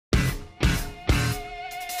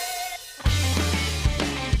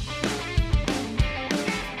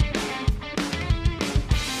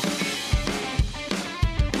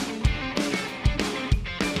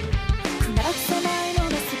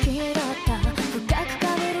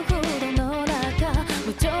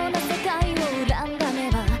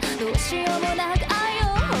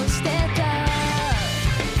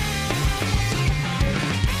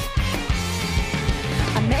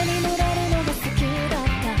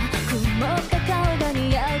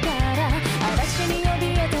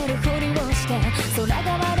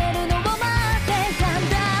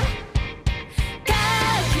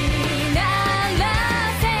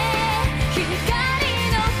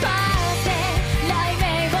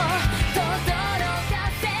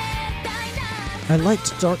I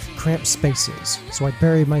liked dark, cramped spaces, so I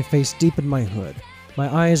buried my face deep in my hood.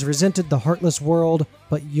 My eyes resented the heartless world,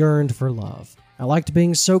 but yearned for love. I liked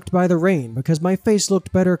being soaked by the rain because my face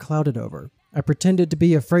looked better clouded over. I pretended to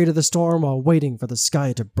be afraid of the storm while waiting for the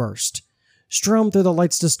sky to burst. Strum through the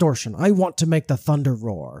light's distortion, I want to make the thunder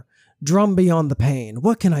roar. Drum beyond the pain,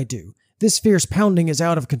 what can I do? This fierce pounding is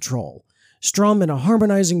out of control. Strum in a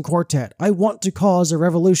harmonizing quartet, I want to cause a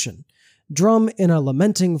revolution. Drum in a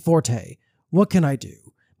lamenting forte, what can I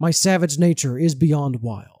do? My savage nature is beyond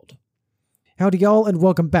wild. Howdy y'all, and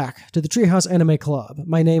welcome back to the Treehouse Anime Club.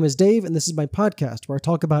 My name is Dave, and this is my podcast where I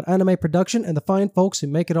talk about anime production and the fine folks who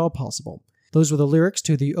make it all possible. Those were the lyrics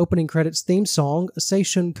to the opening credits theme song,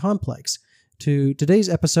 Seishun Complex. To today's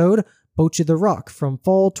episode, BOCCHI the Rock from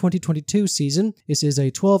Fall 2022 season. This is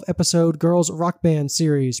a 12-episode girls rock band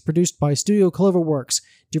series produced by Studio Cloverworks,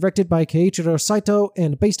 directed by Keiichiro Saito,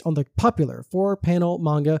 and based on the popular 4-panel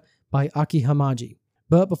manga by Aki Hamaji.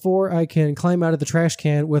 But before I can climb out of the trash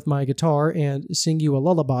can with my guitar and sing you a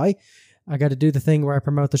lullaby, I got to do the thing where I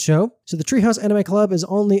promote the show. So the Treehouse Anime Club is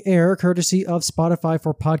on the air courtesy of Spotify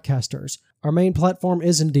for podcasters. Our main platform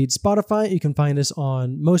is indeed Spotify. You can find us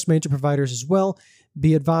on most major providers as well.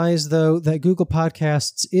 Be advised, though, that Google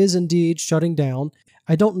Podcasts is indeed shutting down.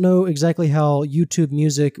 I don't know exactly how YouTube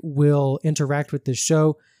Music will interact with this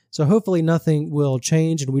show, so hopefully nothing will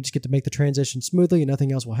change and we just get to make the transition smoothly and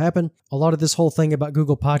nothing else will happen. A lot of this whole thing about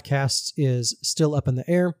Google Podcasts is still up in the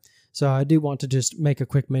air, so I do want to just make a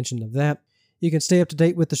quick mention of that. You can stay up to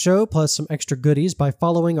date with the show, plus some extra goodies, by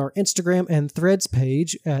following our Instagram and Threads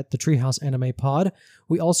page at the Treehouse Anime Pod.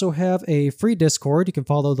 We also have a free Discord. You can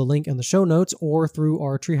follow the link in the show notes or through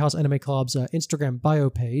our Treehouse Anime Club's Instagram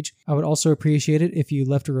bio page. I would also appreciate it if you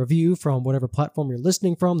left a review from whatever platform you're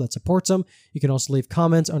listening from that supports them. You can also leave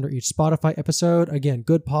comments under each Spotify episode. Again,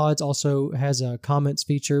 Good Pods also has a comments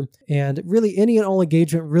feature. And really, any and all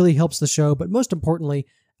engagement really helps the show, but most importantly,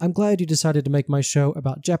 I'm glad you decided to make my show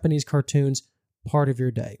about Japanese cartoons part of your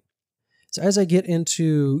day. So as I get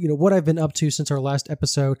into what I've been up to since our last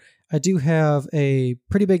episode, I do have a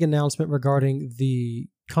pretty big announcement regarding the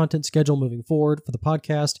content schedule moving forward for the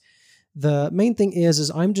podcast. The main thing is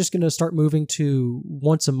I'm just going to start moving to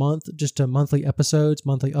once a month, just to monthly episodes,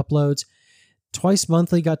 monthly uploads. Twice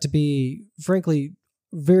monthly got to be, frankly,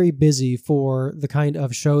 very busy for the kind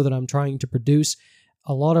of show that I'm trying to produce.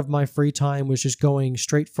 A lot of my free time was just going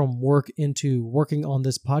straight from work into working on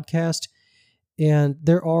this podcast. And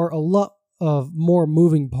there are a lot of more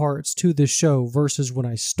moving parts to this show versus when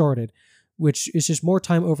I started, which is just more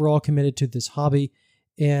time overall committed to this hobby.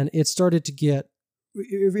 And it's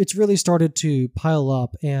really started to pile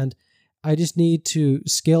up, and I just need to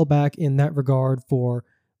scale back in that regard for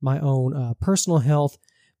my own personal health,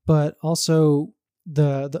 but also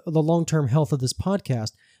the long-term health of this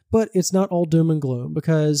podcast. But it's not all doom and gloom,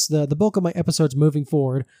 because the bulk of my episodes moving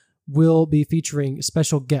forward will be featuring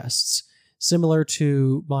special guests, similar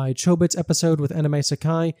to my Chobits episode with Anime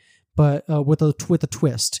Sakai, but with a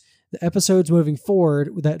twist. The episodes moving forward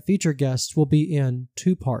that feature guests will be in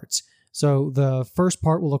 2 parts. So the first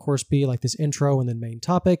part will, of course, be like this intro and then main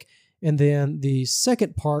topic, and then the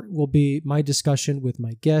second part will be my discussion with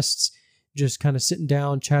my guests, just kind of sitting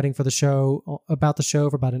down, chatting about the show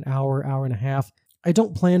for about an hour and a half. I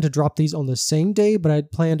don't plan to drop these on the same day, but I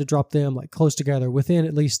plan to drop them like close together within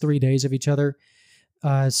at least 3 days of each other.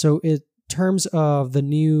 So in terms of the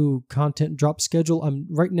new content drop schedule,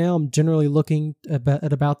 I'm generally looking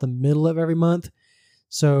at about the middle of every month.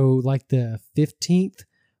 So like the 15th,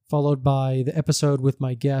 followed by the episode with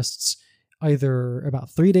my guests, either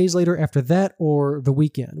about 3 days later after that or the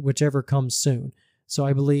weekend, whichever comes soon. So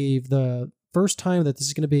I believe the first time that this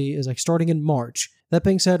is going to be is like starting in March. That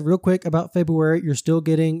being said, real quick about February, you're still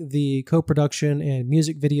getting the co-production and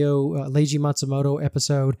music video Leiji Matsumoto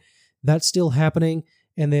episode. That's still happening.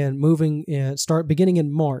 And then beginning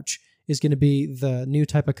in March is going to be the new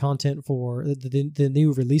type of content for the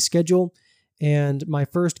new release schedule. And my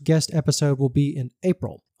first guest episode will be in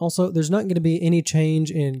April. Also, there's not going to be any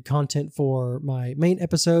change in content for my main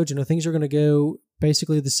episodes. Things are going to go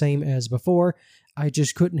basically the same as before. I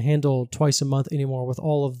just couldn't handle twice a month anymore with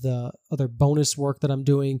all of the other bonus work that I'm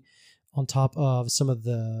doing on top of some of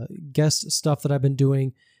the guest stuff that I've been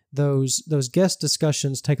doing. Those guest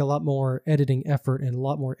discussions take a lot more editing effort and a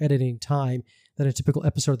lot more editing time than a typical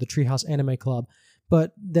episode of the Treehouse Anime Club.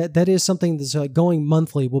 But that is something that's going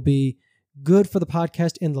monthly will be good for the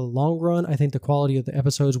podcast in the long run. I think the quality of the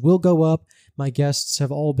episodes will go up. My guests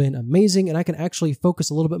have all been amazing, and I can actually focus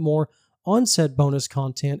a little bit more on said bonus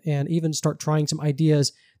content and even start trying some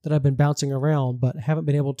ideas that I've been bouncing around but haven't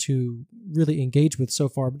been able to really engage with so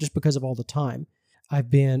far just because of all the time. I've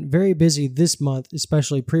been very busy this month,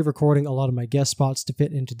 especially pre-recording a lot of my guest spots to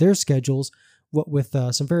fit into their schedules, what with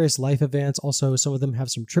some various life events. Also, some of them have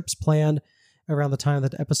some trips planned around the time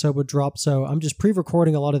that the episode would drop. So I'm just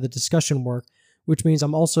pre-recording a lot of the discussion work, which means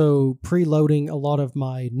I'm also preloading a lot of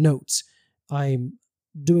my notes. I'm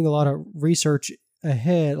doing a lot of research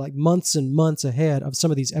ahead, like months and months ahead of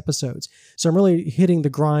some of these episodes. So I'm really hitting the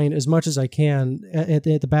grind as much as I can at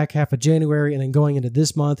the back half of January and then going into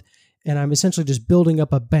this month. And I'm essentially just building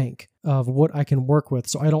up a bank of what I can work with.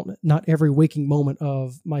 So not every waking moment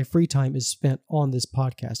of my free time is spent on this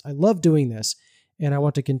podcast. I love doing this and I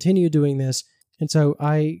want to continue doing this. And so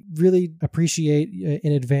I really appreciate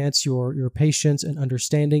in advance your patience and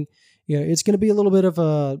understanding. It's going to be a little bit of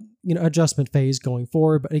a adjustment phase going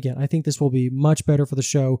forward. But again, I think this will be much better for the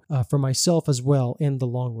show, for myself as well in the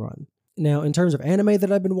long run. Now, in terms of anime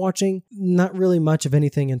that I've been watching, not really much of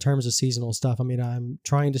anything in terms of seasonal stuff. I mean, I'm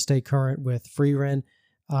trying to stay current with Frieren.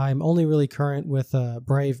 I'm only really current with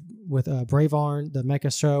Braveheart, the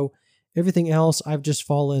mecha show. Everything else, I've just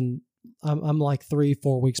fallen. I'm like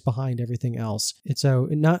 3-4 weeks behind everything else. And so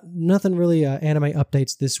nothing really anime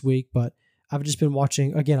updates this week, but I've just been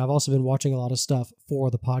watching. Again, I've also been watching a lot of stuff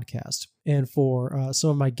for the podcast and for some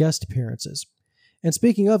of my guest appearances. And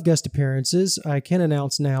speaking of guest appearances, I can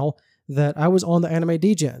announce now that I was on the Anime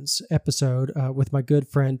Degens episode with my good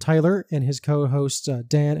friend Tyler and his co-hosts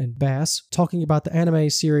Dan and Bass, talking about the anime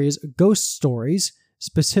series Ghost Stories,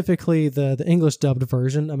 specifically the English dubbed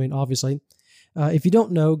version. I mean, obviously. If you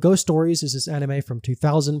don't know, Ghost Stories is this anime from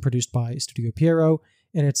 2000 produced by Studio Pierrot,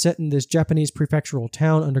 and it's set in this Japanese prefectural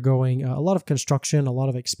town undergoing a lot of construction, a lot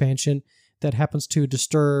of expansion that happens to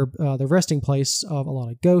disturb the resting place of a lot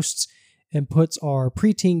of ghosts and puts our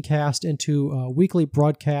preteen cast into a weekly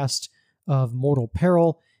broadcast of mortal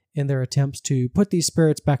peril in their attempts to put these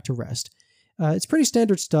spirits back to rest. It's pretty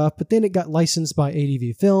standard stuff, but then it got licensed by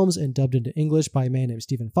ADV Films and dubbed into English by a man named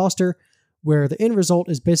Stephen Foster, where the end result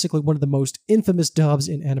is basically one of the most infamous dubs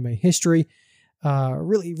in anime history,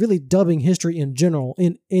 really dubbing history in general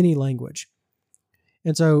in any language.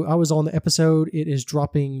 And so I was on the episode. It is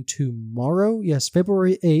dropping tomorrow, yes,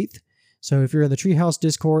 February 8th. So if you're in the Treehouse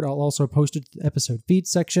Discord, I'll also post it to the episode feed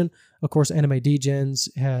section. Of course, Anime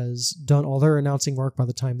Degens has done all their announcing work by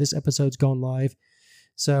the time this episode's gone live.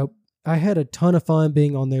 So I had a ton of fun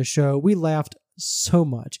being on their show. We laughed so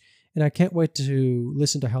much, and I can't wait to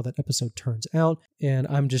listen to how that episode turns out. And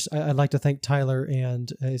I'd like to thank Tyler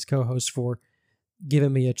and his co-host for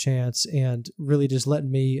giving me a chance and really just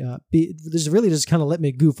letting me just kind of let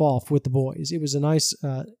me goof off with the boys. It was a nice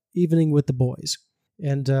evening with the boys.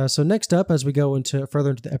 And so next up, as we go further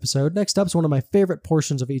into the episode, next up is one of my favorite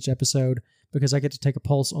portions of each episode because I get to take a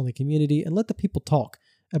pulse on the community and let the people talk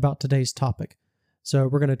about today's topic. So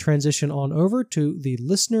we're going to transition on over to the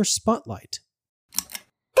listener spotlight.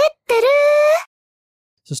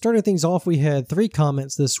 So starting things off, we had 3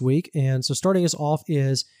 comments this week. And so starting us off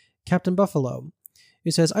is Captain Buffalo. He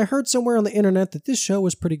says, I heard somewhere on the internet that this show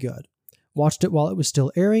was pretty good. Watched it while it was still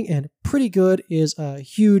airing, and pretty good is a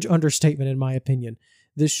huge understatement in my opinion.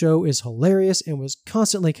 This show is hilarious and was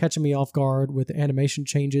constantly catching me off guard with the animation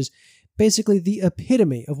changes. Basically the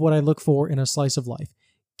epitome of what I look for in a slice of life.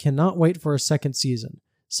 Cannot wait for a second season.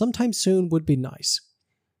 Sometime soon would be nice.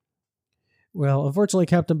 Well, unfortunately,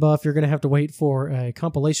 Captain Buff, you're going to have to wait for a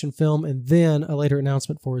compilation film and then a later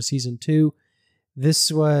announcement for season 2.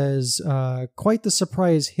 This was quite the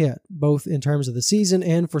surprise hit, both in terms of the season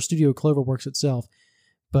and for Studio Cloverworks itself.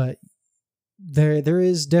 But there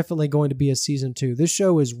is definitely going to be a season 2. This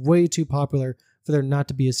show is way too popular for there not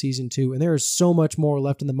to be a season 2, and there is so much more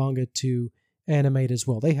left in the manga to animate as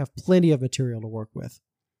well. They have plenty of material to work with.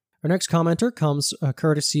 Our next commenter comes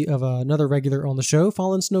courtesy of another regular on the show,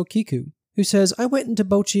 Fallen Snow Kiku, who says, I went into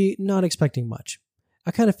BOCCHI not expecting much. I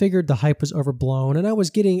kind of figured the hype was overblown, and I was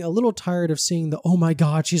getting a little tired of seeing the oh my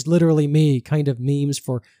god, she's literally me kind of memes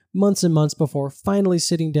for months and months before finally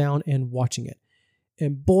sitting down and watching it.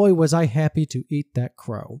 And boy, was I happy to eat that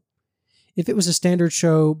crow. If it was a standard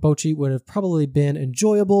show, BOCCHI would have probably been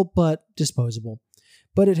enjoyable but disposable.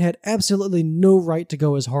 But it had absolutely no right to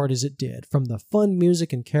go as hard as it did, from the fun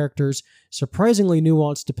music and characters, surprisingly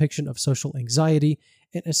nuanced depiction of social anxiety,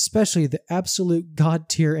 and especially the absolute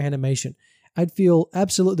god-tier animation. I'd feel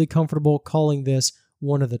absolutely comfortable calling this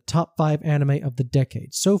one of the top 5 anime of the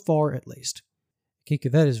decade, so far at least. Kiku,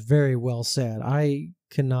 that is very well said. I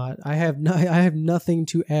have nothing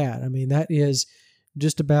to add. I mean, that is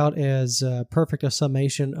just about as perfect a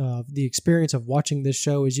summation of the experience of watching this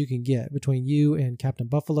show as you can get between you and Captain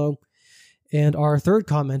Buffalo. And our third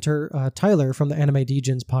commenter, Tyler from the Anime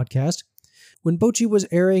Degens podcast, When BOCCHI was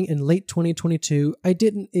airing in late 2022, I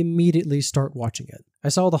didn't immediately start watching it. I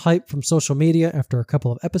saw the hype from social media after a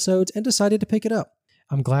couple of episodes and decided to pick it up.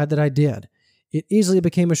 I'm glad that I did. It easily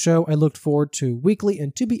became a show I looked forward to weekly,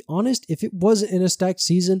 and to be honest, if it wasn't in a stacked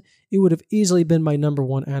season, it would have easily been my number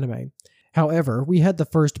one anime. However, we had the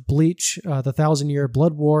first Bleach, The Thousand Year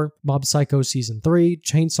Blood War, Mob Psycho Season 3,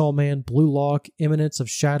 Chainsaw Man, Blue Lock, Eminence of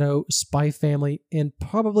Shadow, Spy Family, and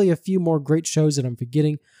probably a few more great shows that I'm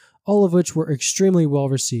forgetting, all of which were extremely well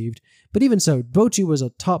received. But even so, BOCCHI was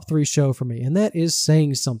a top 3 show for me, and that is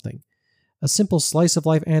saying something. A simple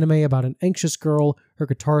slice-of-life anime about an anxious girl, her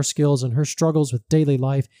guitar skills, and her struggles with daily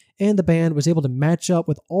life, and the band was able to match up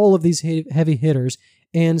with all of these heavy hitters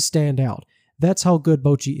and stand out. That's how good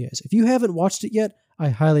BOCCHI is. If you haven't watched it yet, I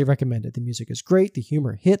highly recommend it. The music is great, the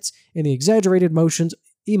humor hits, and the exaggerated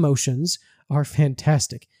emotions are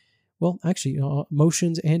fantastic. Well, actually,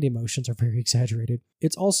 motions and emotions are very exaggerated.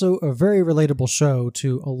 It's also a very relatable show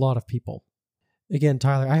to a lot of people. Again,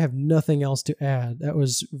 Tyler, I have nothing else to add. That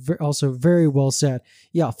was also very well said.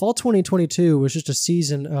 Yeah, fall 2022 was just a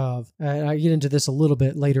season of, I get into this a little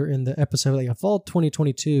bit later in the episode, fall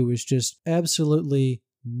 2022 was just absolutely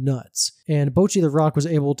nuts. And BOCCHI the Rock was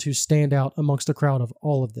able to stand out amongst the crowd of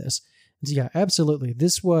all of this. So yeah, absolutely.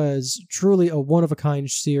 This was truly a one-of-a-kind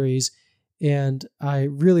series, and I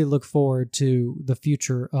really look forward to the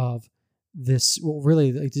future of this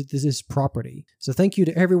property. So thank you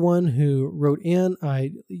to everyone who wrote in.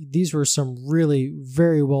 These were some really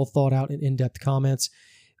very well thought out and in-depth comments.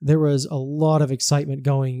 There was a lot of excitement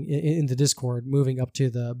going in the Discord moving up to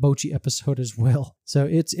the BOCCHI episode as well. So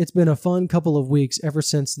it's been a fun couple of weeks ever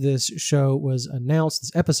since this show was announced,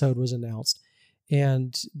 this episode was announced.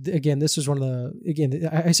 And again, this was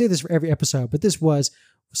I say this for every episode, but this was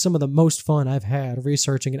some of the most fun I've had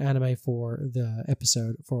researching an anime for the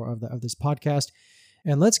episode of this podcast.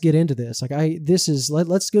 And let's get into this.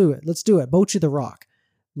 Let's do it. Let's do it. BOCCHI the Rock.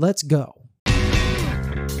 Let's go.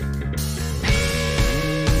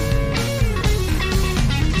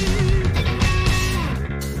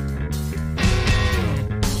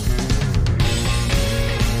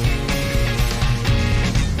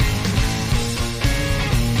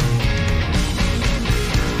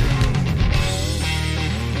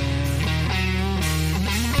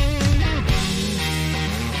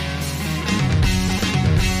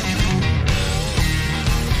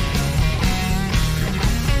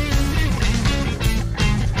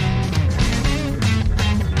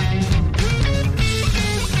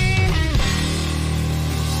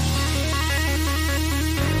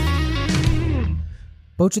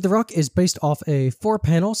 BOCCHI the Rock is based off a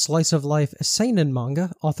 4-panel slice-of-life seinen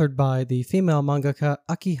manga authored by the female mangaka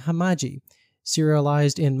Aki Hamaji,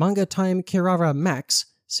 serialized in Manga Time Kirara Max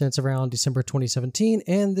since around December 2017,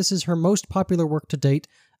 and this is her most popular work to date,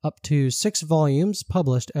 up to 6 volumes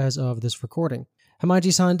published as of this recording.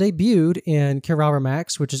 Hamaji-san debuted in Kirara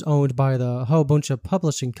Max, which is owned by the Hobuncha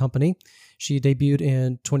Publishing Company. She debuted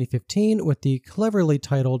in 2015 with the cleverly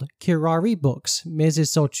titled Kirari Books, Meze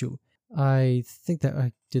Sochu. I think that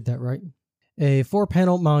I did that right. A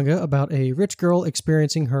 4-panel manga about a rich girl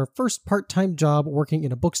experiencing her first part-time job working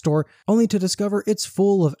in a bookstore, only to discover it's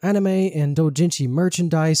full of anime and doujinshi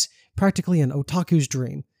merchandise, practically an otaku's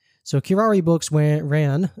dream. So Kirari Books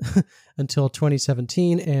ran until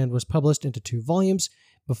 2017 and was published into 2 volumes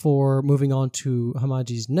before moving on to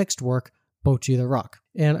Hamaji's next work, BOCCHI the Rock.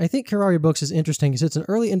 And I think Kirari Books is interesting because it's an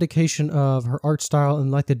early indication of her art style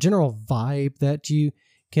and the general vibe that you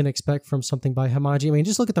can expect from something by Hamaji. I mean,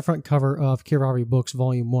 just look at the front cover of Kirari Books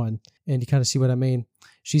Volume 1, and you kind of see what I mean.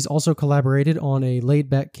 She's also collaborated on a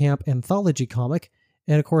laid-back camp anthology comic,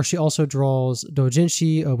 and of course she also draws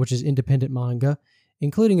doujinshi, which is independent manga,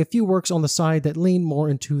 including a few works on the side that lean more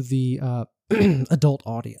into the adult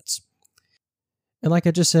audience. And like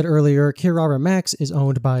I just said earlier, Kirara Max is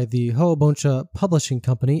owned by the Hobuncha Publishing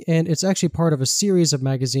Company, and it's actually part of a series of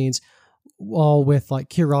magazines all with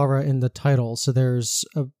Kirara in the title. So there's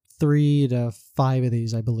 3 to 5 of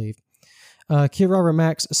these, I believe. Kirara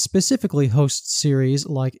Max specifically hosts series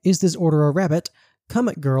like Is This Order a Rabbit?,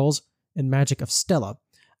 Comic Girls, and Magic of Stella.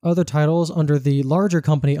 Other titles under the larger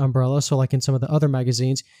company umbrella, so like in some of the other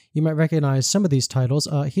magazines, you might recognize some of these titles.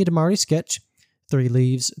 Hidamari Sketch, 3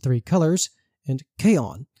 Leaves, 3 Colors, and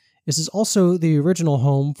K-On! This is also the original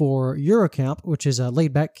home for Eurocamp, which is a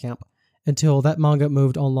laid-back camp, until that manga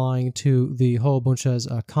moved online to the Hobuncha's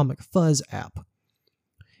Comic Fuzz app.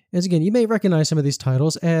 As again, you may recognize some of these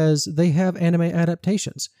titles as they have anime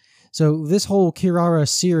adaptations. So this whole Kirara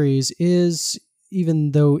series is,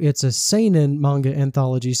 even though it's a seinen manga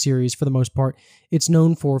anthology series for the most part, it's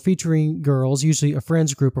known for featuring girls, usually a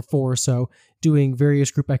friends group of 4 or so, doing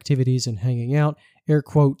various group activities and hanging out. Air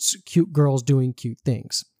quotes, cute girls doing cute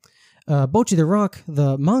things. Bocchi the Rock,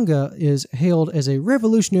 the manga, is hailed as a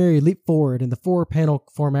revolutionary leap forward in the 4-panel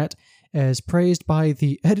format, as praised by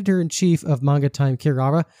the editor-in-chief of Manga Time,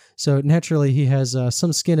 Kirara, so naturally he has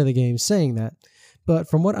some skin in the game saying that. But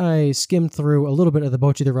from what I skimmed through a little bit of the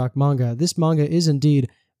Bocchi the Rock manga, this manga is indeed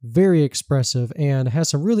very expressive and has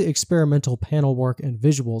some really experimental panel work and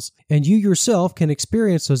visuals. And you yourself can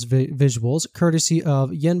experience those visuals courtesy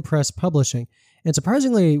of Yen Press Publishing. And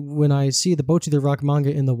surprisingly, when I see the Bocchi the Rock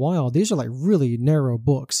manga in the wild, these are like really narrow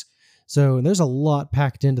books. So there's a lot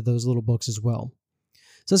packed into those little books as well.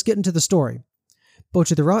 So let's get into the story.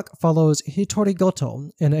 Bocchi the Rock follows Hitori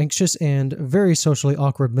Goto, an anxious and very socially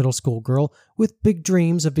awkward middle school girl with big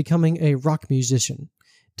dreams of becoming a rock musician.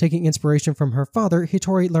 Taking inspiration from her father,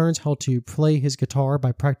 Hitori learns how to play his guitar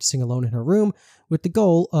by practicing alone in her room with the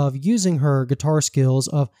goal of using her guitar skills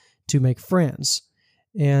to make friends.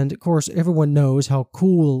 And of course, everyone knows how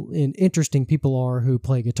cool and interesting people are who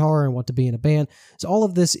play guitar and want to be in a band. So all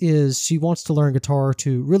of this is she wants to learn guitar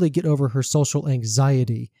to really get over her social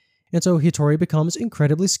anxiety. And so Hitori becomes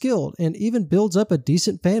incredibly skilled and even builds up a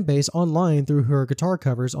decent fan base online through her guitar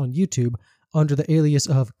covers on YouTube under the alias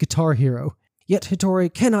of Guitar Hero. Yet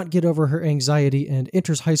Hitori cannot get over her anxiety and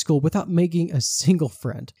enters high school without making a single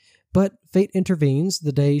friend. But fate intervenes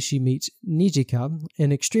the day she meets Nijika,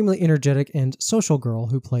 an extremely energetic and social girl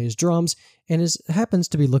who plays drums and happens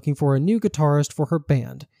to be looking for a new guitarist for her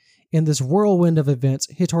band. In this whirlwind of events,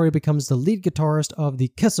 Hitori becomes the lead guitarist of the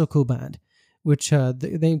Kesoku Band, which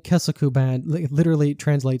the name Kesoku Band literally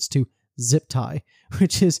translates to zip tie,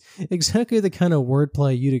 which is exactly the kind of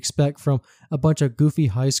wordplay you'd expect from a bunch of goofy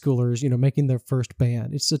high schoolers, making their first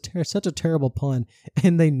band. It's such a terrible pun,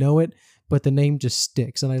 and they know it, but the name just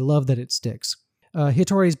sticks, and I love that it sticks.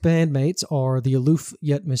 Hitori's bandmates are the aloof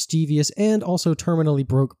yet mischievous and also terminally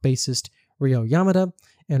broke bassist Ryo Yamada,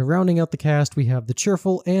 and rounding out the cast we have the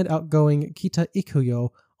cheerful and outgoing Kita Ikuyo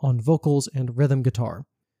on vocals and rhythm guitar.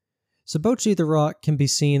 So Bocchi the Rock can be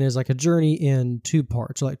seen as like a journey in 2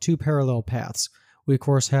 parts, like 2 parallel paths. We of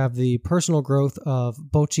course have the personal growth of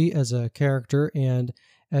Bocchi as a character, and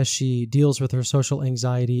as she deals with her social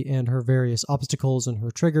anxiety and her various obstacles and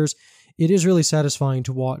her triggers, it is really satisfying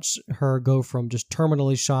to watch her go from just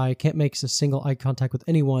terminally shy, can't make a single eye contact with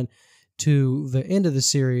anyone, to the end of the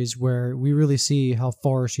series where we really see how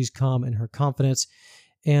far she's come in her confidence.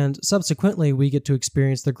 And subsequently, we get to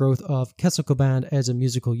experience the growth of Kesoku Band as a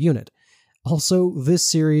musical unit. Also, this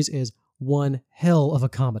series is one hell of a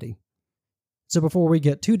comedy. So before we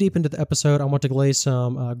get too deep into the episode, I want to lay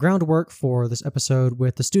some groundwork for this episode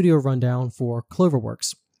with the studio rundown for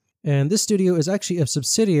Cloverworks. And this studio is actually a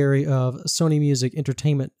subsidiary of Sony Music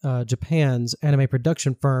Entertainment Japan's anime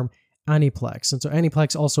production firm, Aniplex. And so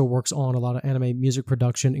Aniplex also works on a lot of anime music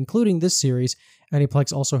production, including this series.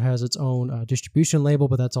 Aniplex also has its own distribution label,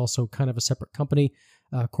 but that's also kind of a separate company.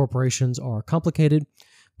 Corporations are complicated.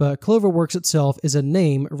 But Cloverworks itself is a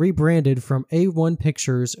name rebranded from A1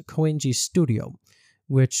 Pictures Koenji Studio,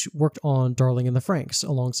 which worked on Darling in the Franxx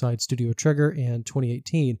alongside Studio Trigger in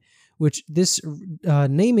 2018, which this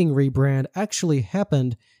naming rebrand actually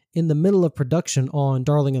happened in the middle of production on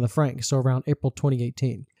Darling in the Franxx, so around April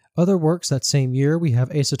 2018. Other works that same year, we have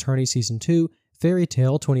Ace Attorney Season 2, Fairy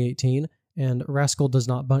Tail 2018, and Rascal Does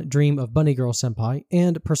Not Dream of Bunny Girl Senpai,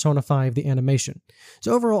 and Persona 5 the animation.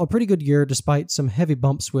 So overall, a pretty good year despite some heavy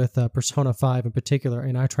bumps with Persona 5 in particular,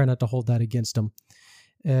 and I try not to hold that against them.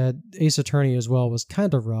 Ace Attorney as well was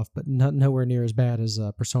kind of rough, but nowhere near as bad as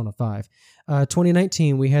Persona 5.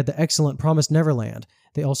 2019, we had the excellent Promised Neverland.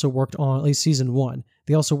 They also worked on, at least Season 1,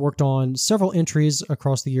 they also worked on several entries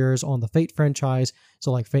across the years on the Fate franchise,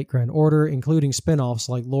 so like Fate Grand Order, including spin-offs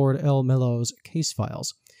like Lord L. Mello's Case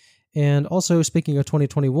Files. And also, speaking of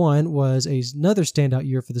 2021, was another standout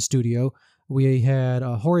year for the studio. We had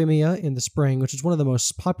Horimiya in the spring, which is one of the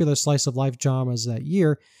most popular slice-of-life genres that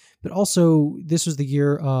year, but also this was the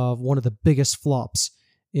year of one of the biggest flops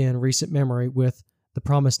in recent memory with The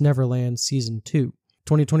Promised Neverland Season 2.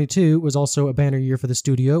 2022 was also a banner year for the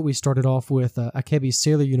studio. We started off with Akebi's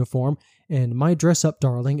Sailor Uniform and My Dress Up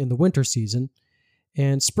Darling in the winter season.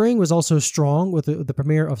 And spring was also strong with the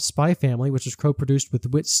premiere of Spy Family, which was co-produced with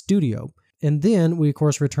Wit Studio. And then we, of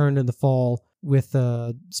course, returned in the fall with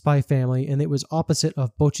Spy Family, and it was opposite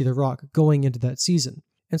of Bocchi the Rock going into that season.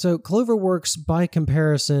 And so Cloverworks, by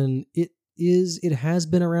comparison, it has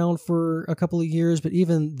been around for a couple of years, but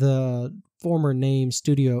even the former name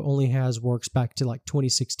studio only has works back to like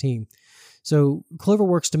 2016. So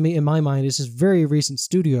Cloverworks, to me, in my mind, is this very recent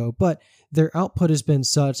studio, but their output has been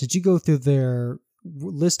such that you go through their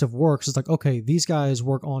list of works, it's like, okay, these guys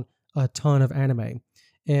work on a ton of anime.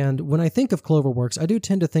 And when I think of Cloverworks, I do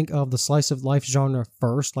tend to think of the slice of life genre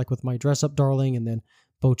first, like with My Dress Up Darling and then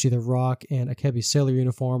Bocchi the Rock and Akebi's Sailor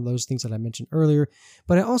Uniform, those things that I mentioned earlier.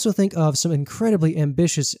 But I also think of some incredibly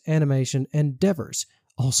ambitious animation endeavors,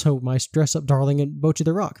 also My Dress Up Darling and Bocchi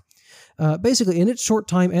the Rock. Basically, in its short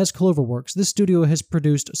time as Cloverworks, this studio has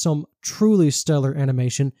produced some truly stellar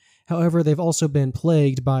animation. However, they've also been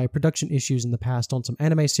plagued by production issues in the past on some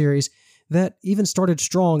anime series that even started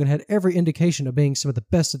strong and had every indication of being some of the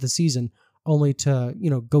best of the season, only to,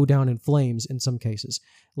 go down in flames in some cases,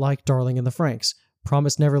 like Darling in the Franxx,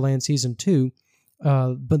 Promised Neverland Season 2,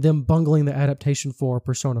 but them bungling the adaptation for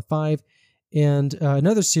Persona 5, and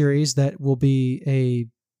another series that will be a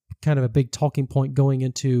kind of a big talking point going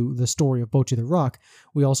into the story of Bocchi the Rock.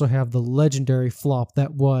 We also have the legendary flop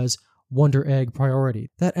that was Wonder Egg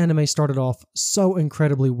Priority. That anime started off so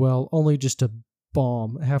incredibly well, only just to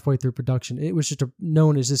bomb halfway through production. It was just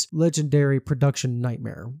known as this legendary production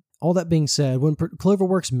nightmare. All that being said, when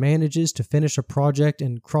Cloverworks manages to finish a project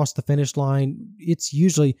and cross the finish line, it's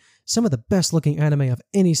usually some of the best looking anime of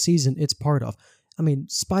any season it's part of. I mean,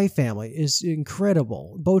 Spy Family is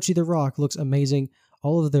incredible. Bocchi the Rock looks amazing.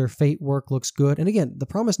 All of their Fate work looks good. And again, the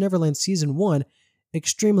Promised Neverland Season 1,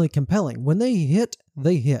 extremely compelling. When they hit,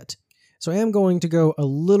 they hit. So I am going to go a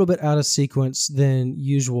little bit out of sequence than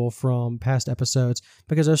usual from past episodes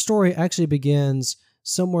because our story actually begins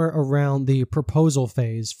somewhere around the proposal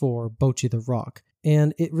phase for Bocchi the Rock.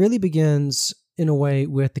 And it really begins in a way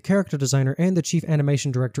with the character designer and the chief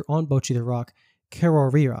animation director on Bocchi the Rock,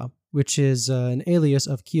 Karorira, which is an alias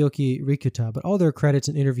of Kiyoki Rikuta, but all their credits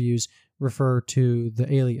and interviews refer to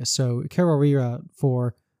the alias. So Karorira,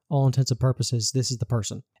 for all intents and purposes, this is the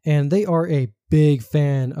person. And they are a big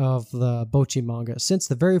fan of the Bocchi manga since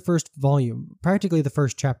the very first volume, practically the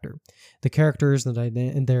first chapter. The characters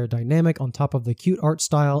and their dynamic on top of the cute art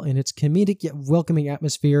style and its comedic yet welcoming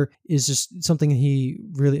atmosphere is just something he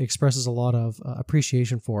really expresses a lot of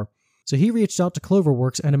appreciation for. So he reached out to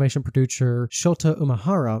Cloverworks animation producer Shota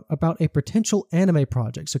Umehara about a potential anime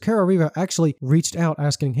project. So Karorira actually reached out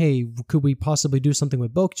asking, hey, could we possibly do something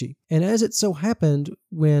with BOCCHI? And as it so happened,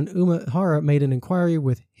 when Umehara made an inquiry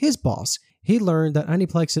with his boss, he learned that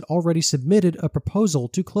Aniplex had already submitted a proposal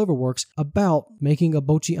to Cloverworks about making a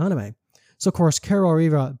BOCCHI anime. So of course,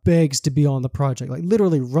 Karorira begs to be on the project, like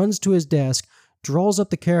literally runs to his desk, draws up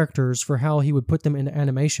the characters for how he would put them into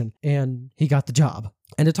animation, and he got the job.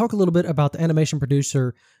 And to talk a little bit about the animation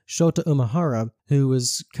producer Shota Umehara, who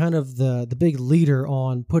was kind of the big leader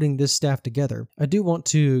on putting this staff together, I do want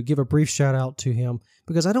to give a brief shout out to him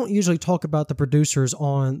because I don't usually talk about the producers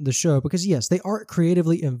on the show because yes, they are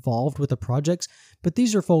creatively involved with the projects, but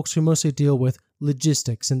these are folks who mostly deal with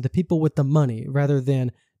logistics and the people with the money rather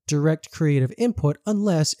than direct creative input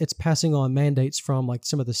unless it's passing on mandates from like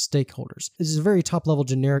some of the stakeholders. This is a very top level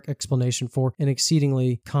generic explanation for an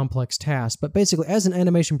exceedingly complex task, but basically as an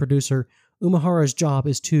animation producer, Umehara's job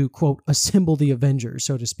is to, quote, assemble the Avengers,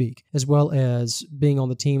 so to speak, as well as being on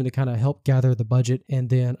the team to kind of help gather the budget and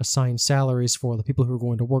then assign salaries for the people who are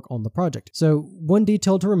going to work on the project. So one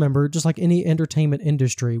detail to remember, just like any entertainment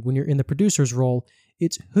industry, when you're in the producer's role,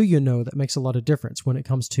 it's who you know that makes a lot of difference when it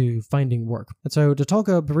comes to finding work. And so to talk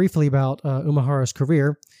briefly about Umehara's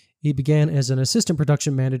career, he began as an assistant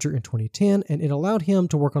production manager in 2010, and it allowed him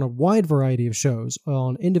to work on a wide variety of shows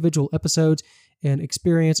on individual episodes and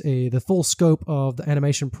experience the full scope of the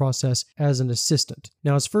animation process as an assistant.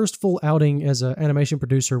 Now, his first full outing as an animation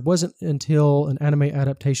producer wasn't until an anime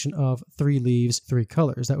adaptation of 3 Leaves, 3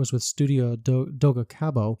 Colors. That was with Studio Doga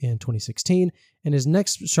Kabo in 2016, and his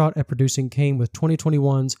next shot at producing came with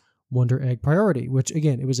 2021's Wonder Egg Priority, which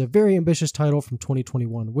again, it was a very ambitious title from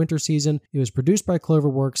 2021 winter season. It was produced by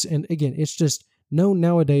Cloverworks, and again, it's just known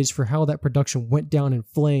nowadays for how that production went down in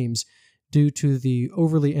flames due to the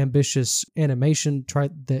overly ambitious animation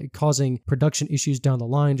causing production issues down the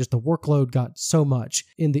line. Just the workload got so much.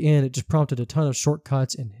 In the end, it just prompted a ton of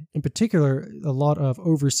shortcuts and in particular, a lot of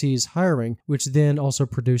overseas hiring, which then also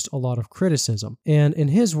produced a lot of criticism. And in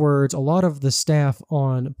his words, a lot of the staff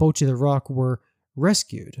on Bocchi the Rock were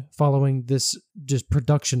rescued following this just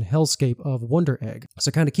production hellscape of Wonder Egg.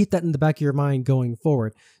 So kind of keep that in the back of your mind going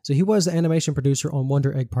forward. So he was the animation producer on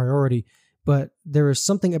Wonder Egg Priority, but there is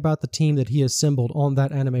something about the team that he assembled on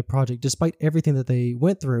that anime project. Despite everything that they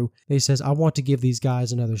went through, he says, I want to give these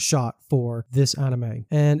guys another shot for this anime.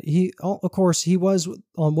 And he, of course, he was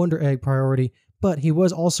on Wonder Egg Priority, but he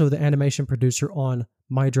was also the animation producer on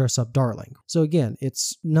My Dress Up Darling. So again,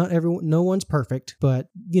 it's not everyone, no one's perfect, but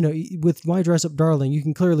with My Dress Up Darling, you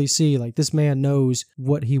can clearly see like this man knows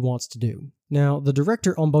what he wants to do. Now, the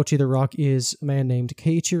director on Bocchi the Rock is a man named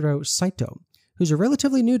Keiichiro Saito, who's a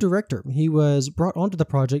relatively new director. He was brought onto the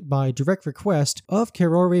project by direct request of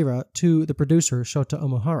Kerorira to the producer Shota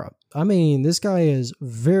Omohara. I mean, this guy is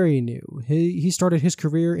very new. He started his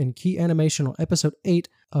career in key animation on episode 8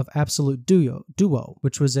 of Absolute Duo,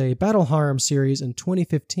 which was a battle harem series in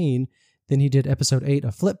 2015. Then he did episode 8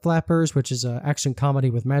 of Flip Flappers, which is an action comedy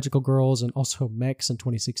with magical girls and also mechs in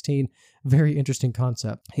 2016. Very interesting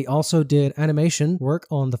concept. He also did animation work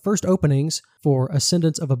on the first openings for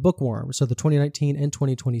Ascendance of a Bookworm, so the 2019 and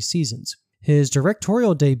 2020 seasons. His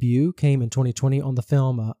directorial debut came in 2020 on the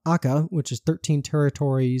film Aka, which is 13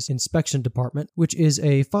 Territories Inspection Department, which is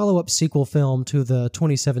a follow-up sequel film to the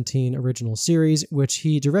 2017 original series, which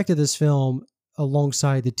he directed this film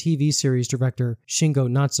alongside the TV series director Shingo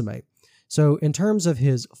Natsume. So in terms of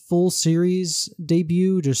his full series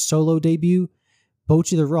debut, just solo debut,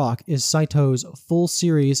 Bocchi the Rock is Saito's full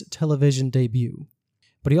series television debut.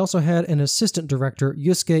 But he also had an assistant director,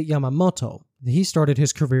 Yusuke Yamamoto. He started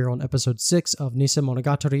his career on episode 6 of Nisei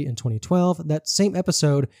Monogatari in 2012. That same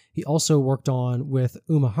episode, he also worked on with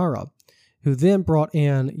Umehara, who then brought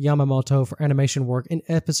in Yamamoto for animation work and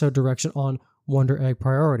episode direction on Wonder Egg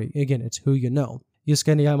Priority. Again, it's who you know.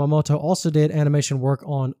 Yusuke Yamamoto also did animation work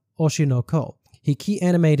on Oshi no Ko. He key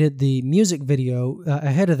animated the music video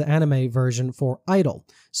ahead of the anime version for Idol.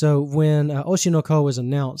 So when Oshi no Ko was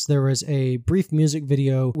announced, there was a brief music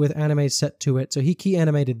video with anime set to it. So he key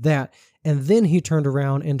animated that, and then he turned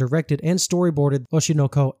around and directed and storyboarded Oshi no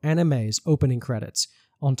Ko anime's opening credits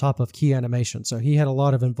on top of key animation. So he had a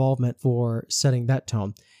lot of involvement for setting that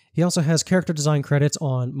tone. He also has character design credits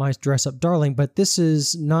on My Dress Up Darling, but this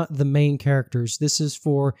is not the main characters. This is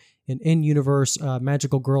for an in-universe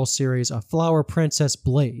magical girl series, a Flower Princess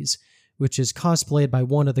Blaze, which is cosplayed by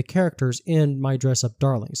one of the characters in My Dress Up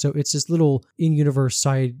Darling. So it's this little in-universe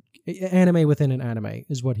side anime within an anime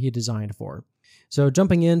is what he designed for. So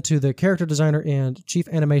jumping into the character designer and chief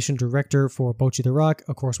animation director for Bocchi the Rock,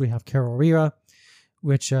 of course we have Kerorira,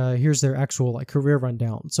 which here's their actual career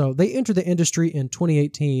rundown. So they entered the industry in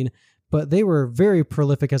 2018, but they were very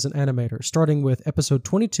prolific as an animator, starting with episode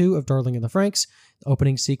 22 of Darling in the Franxx, the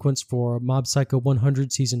opening sequence for Mob Psycho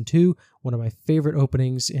 100 Season 2, one of my favorite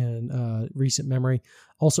openings in recent memory.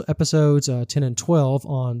 Also episodes 10 and 12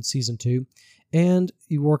 on Season 2, and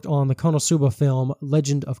he worked on the Konosuba film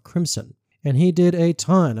Legend of Crimson. And he did a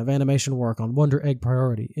ton of animation work on Wonder Egg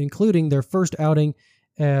Priority, including their first outing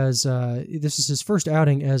as, this is his first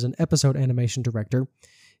outing as an episode animation director.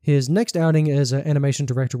 His next outing as an animation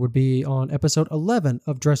director would be on episode 11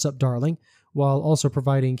 of Dress Up Darling, while also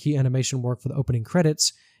providing key animation work for the opening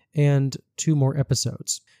credits and 2 more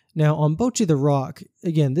episodes. Now, on Bocchi the Rock,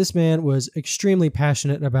 again, this man was extremely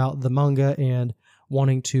passionate about the manga and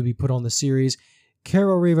wanting to be put on the series.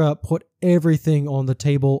 Kerorira put everything on the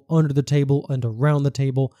table, under the table, and around the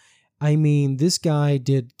table. I mean, this guy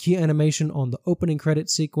did key animation on the opening credit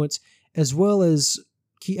sequence, as well as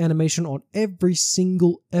key animation on every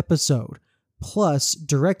single episode, plus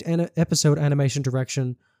direct episode animation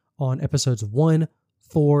direction on episodes 1,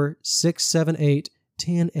 4, 6, 7, 8,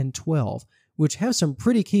 10, and 12, which have some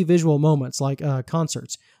pretty key visual moments like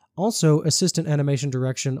concerts. Also, assistant animation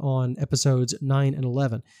direction on episodes 9 and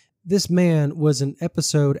 11. This man was an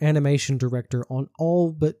episode animation director on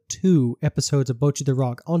all but 2 episodes of Bocchi the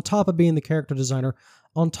Rock, on top of being the character designer,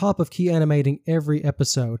 on top of key animating every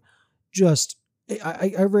episode. Just,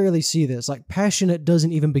 I rarely see this. Passionate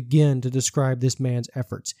doesn't even begin to describe this man's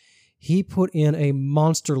efforts. He put in a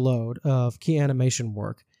monster load of key animation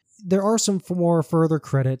work. There are some more further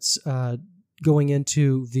credits going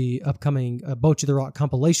into the upcoming Bocchi the Rock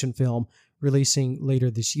compilation film releasing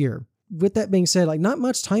later this year. With that being said, not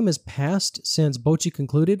much time has passed since Bocchi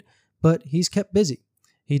concluded, but he's kept busy.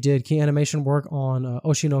 He did key animation work on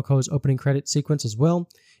Oshi no Ko's opening credit sequence as well.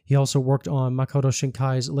 He also worked on Makoto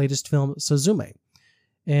Shinkai's latest film, Suzume.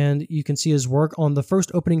 And you can see his work on the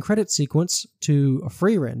first opening credit sequence to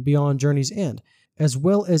Frieren, Beyond Journey's End, as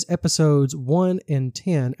well as episodes 1 and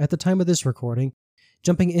 10 at the time of this recording.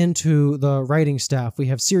 Jumping into the writing staff, we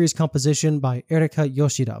have series composition by Erika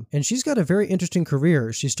Yoshida, and she's got a very interesting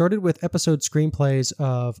career. She started with episode screenplays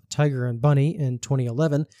of Tiger and Bunny in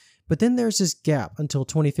 2011, but then there's this gap until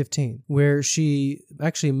 2015, where she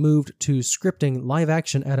actually moved to scripting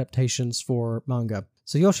live-action adaptations for manga.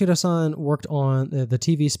 So Yoshida-san worked on the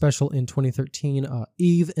TV special in 2013,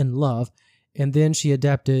 Eve in Love, and then she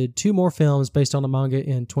adapted 2 more films based on a manga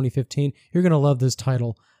in 2015. You're going to love this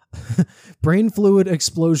title. Brain Fluid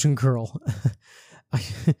Explosion Girl.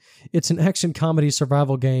 It's an action comedy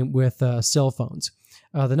survival game with cell phones.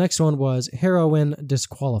 The next one was Heroine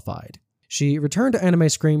Disqualified. She returned to anime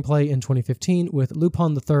screenplay in 2015 with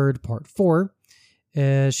Lupin III Part 4.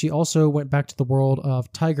 She also went back to the world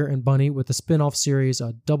of Tiger and Bunny with the spin-off series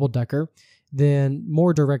Double Decker, then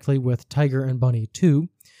more directly with Tiger and Bunny 2.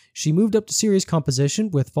 She moved up to series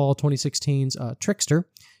composition with fall 2016's Trickster.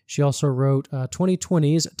 She also wrote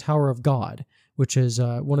 2020's Tower of God, which is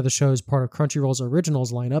one of the shows part of Crunchyroll's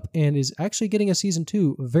originals lineup and is actually getting a season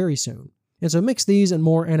 2 very soon. And so mix these and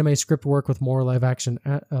more anime script work with more live-action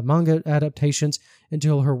manga adaptations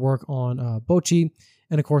until her work on BOCCHI,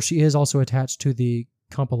 and of course she is also attached to the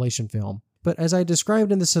compilation film. But as I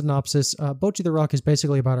described in the synopsis, BOCCHI the Rock is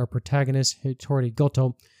basically about our protagonist, Hitori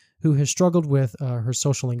Goto, who has struggled with her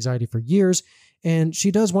social anxiety for years, and she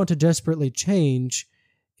does want to desperately change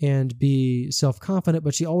and be self-confident,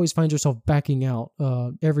 but she always finds herself backing out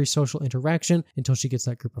every social interaction until she gets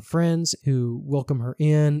that group of friends who welcome her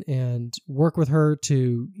in and work with her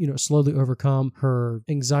to, slowly overcome her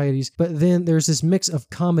anxieties. But then there's this mix of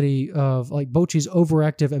comedy of like BOCCHI's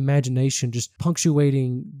overactive imagination just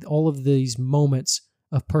punctuating all of these moments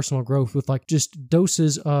of personal growth with like just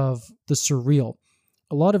doses of the surreal.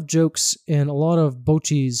 A lot of jokes and a lot of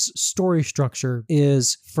BOCCHI's story structure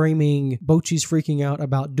is framing BOCCHI's freaking out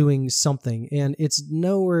about doing something. And it's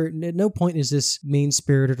nowhere, at no point is this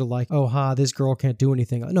mean-spirited or like, oh, this girl can't do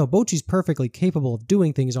anything. No, BOCCHI's perfectly capable of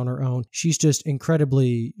doing things on her own. She's just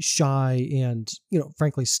incredibly shy and,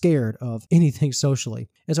 frankly scared of anything socially.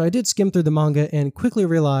 And so I did skim through the manga and quickly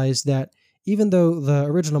realized that even though the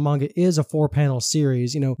original manga is a 4-panel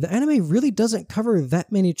series, the anime really doesn't cover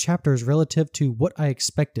that many chapters relative to what I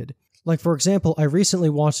expected. Like, for example, I recently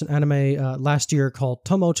watched an anime last year called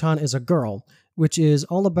Tomo-chan is a Girl, which is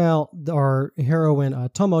all about our heroine,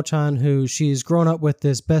 Tomo-chan, who she's grown up with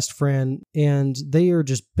this best friend, and they are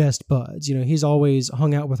just best buds. He's always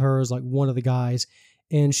hung out with her as like one of the guys.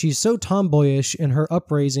 And she's so tomboyish and her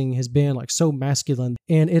upraising has been like so masculine.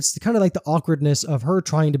 And it's kind of like the awkwardness of her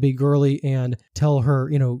trying to be girly and tell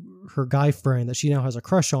her, her guy friend that she now has a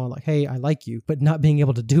crush on, like, hey, I like you, but not being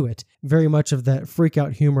able to do it. Very much of that freak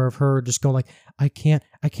out humor of her just going like, I can't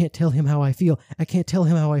tell him how I feel. I can't tell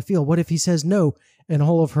him how I feel. What if he says no? And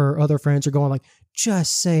all of her other friends are going like,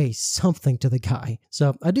 just say something to the guy.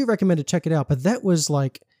 So I do recommend to check it out. But that was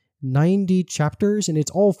like 90 chapters and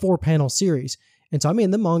it's all 4-panel series. And so,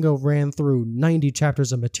 the manga ran through 90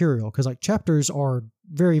 chapters of material because like chapters are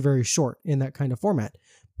very, very short in that kind of format.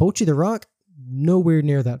 BOCCHI the Rock, nowhere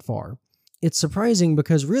near that far. It's surprising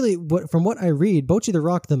because really, from what I read, BOCCHI the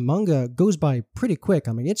Rock, the manga goes by pretty quick.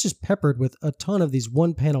 It's just peppered with a ton of these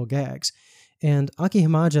 1-panel gags. And Aki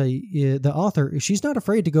Himaji, the author, she's not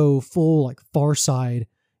afraid to go full like Far Side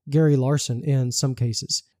Gary Larson in some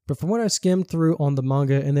cases. But from what I skimmed through on the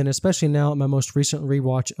manga, and then especially now in my most recent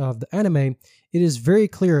rewatch of the anime, it is very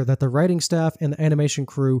clear that the writing staff and the animation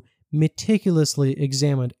crew meticulously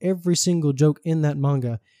examined every single joke in that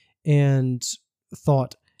manga and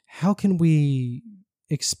thought, how can we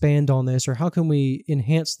expand on this or how can we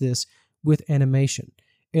enhance this with animation?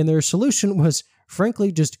 And their solution was,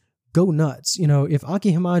 frankly, just go nuts. If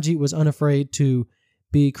Aki Himaji was unafraid to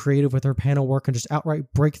be creative with her panel work and just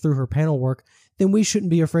outright break through her panel work, then we shouldn't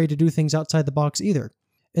be afraid to do things outside the box either.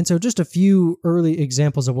 And so just a few early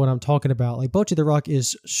examples of what I'm talking about. Like BOCCHI the Rock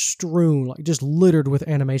is strewn, like just littered with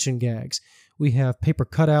animation gags. We have paper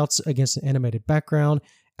cutouts against an animated background,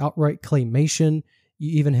 outright claymation.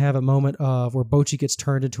 You even have a moment of where BOCCHI gets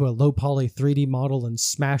turned into a low poly 3D model and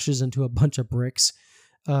smashes into a bunch of bricks.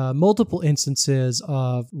 Multiple instances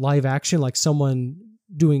of live action, like someone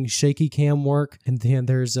doing shaky cam work, and then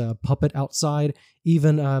there's a puppet outside.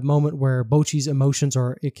 Even a moment where BOCCHI's emotions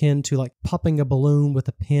are akin to like popping a balloon with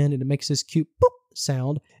a pin, and it makes this cute boop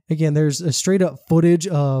sound. Again, there's a straight up footage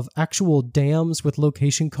of actual dams with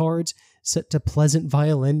location cards set to pleasant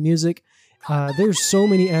violin music. There's so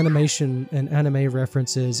many animation and anime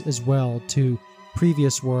references as well to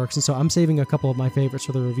previous works, and so I'm saving a couple of my favorites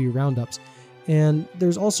for the review roundups. And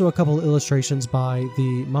there's also a couple of illustrations by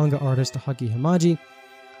the manga artist Aki Himaji.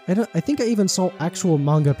 I think I even saw actual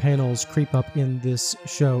manga panels creep up in this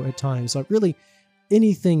show at times. Like really,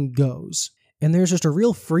 anything goes. And there's just a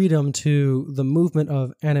real freedom to the movement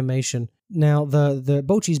of animation. Now, the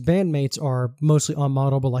BOCCHI's bandmates are mostly on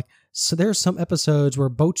model, but so there's some episodes where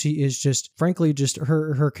BOCCHI is just, frankly, just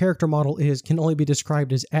her character model can only be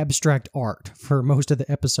described as abstract art for most of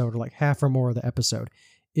the episode, or like half or more of the episode.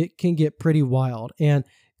 It can get pretty wild. And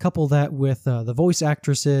couple that with the voice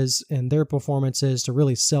actresses and their performances to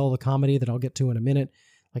really sell the comedy that I'll get to in a minute.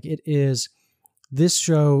 This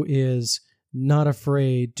show is not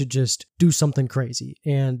afraid to just do something crazy.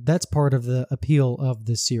 And that's part of the appeal of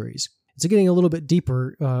this series. So getting a little bit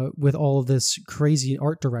deeper with all of this crazy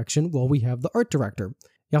art direction, well, we have the art director,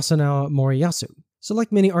 Yasunao Moriyasu. So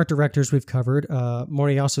like many art directors we've covered,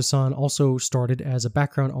 Moriyasu-san also started as a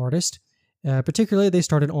background artist. Particularly, they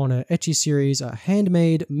started on a ecchi series,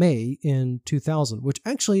 Handmade May, in 2000, which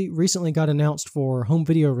actually recently got announced for home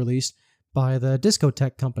video release by the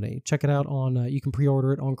Discotech company. Check it out on, you can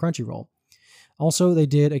pre-order it on Crunchyroll. Also, they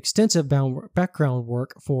did extensive background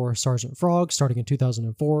work for Sergeant Frog starting in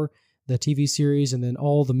 2004, the TV series, and then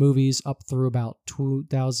all the movies up through about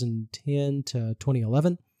 2010 to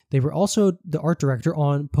 2011. They were also the art director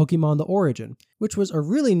on Pokemon The Origin, which was a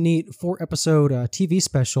really neat 4-episode TV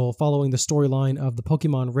special following the storyline of the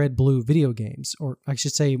Pokemon Red Blue video games, or I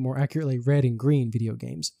should say more accurately, Red and Green video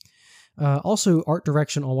games. Also, art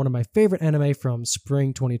direction on one of my favorite anime from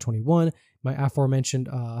spring 2021, my aforementioned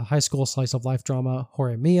high school slice of life drama,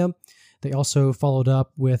 Horimiya. They also followed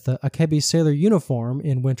up with Akebi Sailor Uniform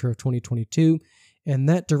in winter of 2022, and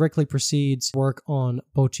that directly precedes work on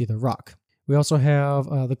Bocchi the Rock. We also have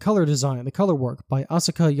the color design, the color work by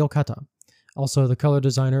Asuka Yokata, also the color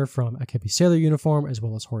designer from Akebi Sailor Uniform as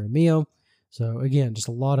well as Horimiya. So again, just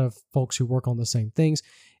a lot of folks who work on the same things.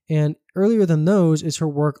 And earlier than those is her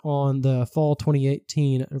work on the fall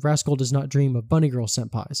 2018 Rascal Does Not Dream of Bunny Girl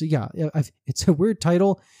Senpai. So yeah, it's a weird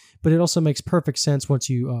title, but it also makes perfect sense once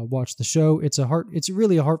you watch the show. It's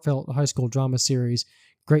really a heartfelt high school drama series.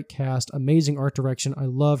 Great cast, amazing art direction. I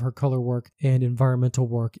love her color work and environmental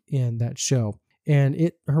work in that show.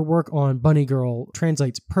 And her work on Bunny Girl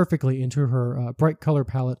translates perfectly into her bright color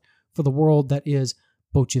palette for the world that is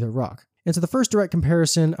Bocchi the Rock. And so the first direct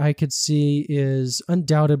comparison I could see is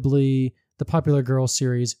undoubtedly the popular girl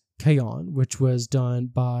series K-On!, which was done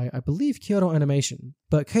by, I believe, Kyoto Animation.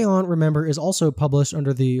 But K-On!, remember, is also published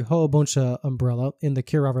under the Hoobonsha umbrella in the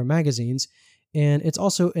Kirawa magazines, and it's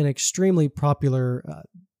also an extremely popular,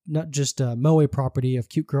 not just a moe property of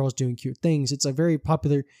cute girls doing cute things, it's a very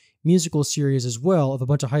popular musical series as well of a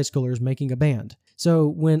bunch of high schoolers making a band. So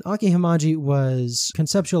when Aki Hamaji was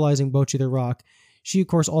conceptualizing Bocchi the Rock, she, of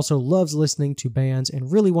course, also loves listening to bands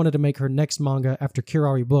and really wanted to make her next manga after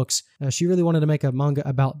Kirari Books. She really wanted to make a manga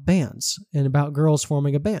about bands and about girls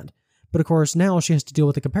forming a band. But, of course, now she has to deal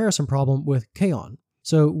with the comparison problem with K-On!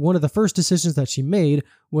 So one of the first decisions that she made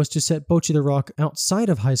was to set Bocchi the Rock outside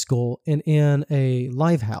of high school and in a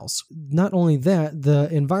live house. Not only that, the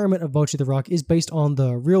environment of Bocchi the Rock is based on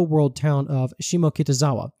the real-world town of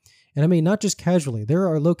Shimokitazawa. And I mean, not just casually. There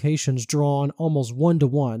are locations drawn almost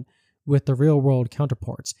one-to-one with the real-world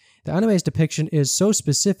counterparts. The anime's depiction is so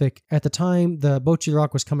specific. At the time the Bocchi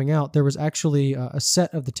Rock was coming out, there was actually a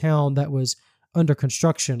set of the town that was under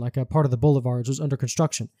construction, like a part of the boulevards was under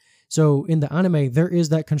construction. So in the anime, there is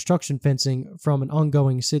that construction fencing from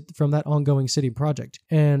that ongoing city project.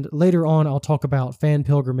 And later on, I'll talk about fan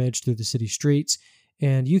pilgrimage through the city streets.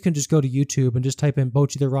 And you can just go to YouTube and just type in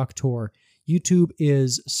Bocchi the Rock Tour. YouTube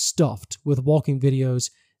is stuffed with walking videos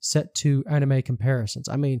set to anime comparisons.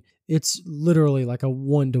 I mean, it's literally like a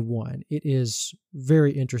one-to-one. It is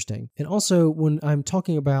very interesting. And also, when I'm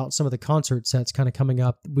talking about some of the concert sets kind of coming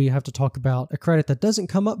up, we have to talk about a credit that doesn't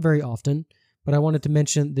come up very often, but I wanted to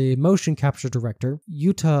mention the motion capture director,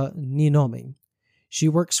 Yuta Ninomi. She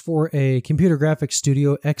works for a computer graphics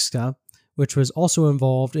studio, EXCA, which was also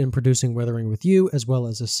involved in producing Weathering with You, as well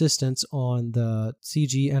as assistance on the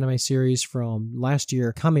CG anime series from last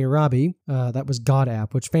year, Kamirabi. That was God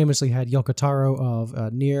App, which famously had Yoko Taro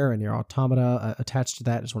of Nier and Nier Automata attached to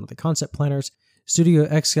that as one of the concept planners. Studio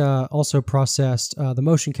EXCA also processed the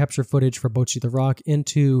motion capture footage for Bocchi the Rock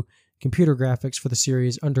into computer graphics for the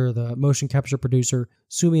series under the motion capture producer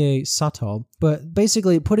Sumie Sato. But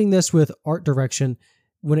basically, putting this with art direction,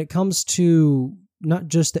 when it comes to not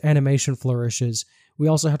just the animation flourishes, we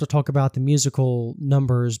also have to talk about the musical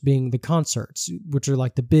numbers being the concerts, which are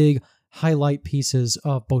like the big highlight pieces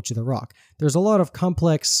of Bocchi the Rock. There's a lot of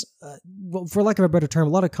complex, for lack of a better term,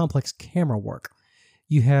 a lot of complex camera work.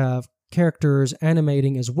 You have characters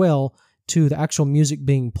animating as well to the actual music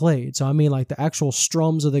being played. So I mean like the actual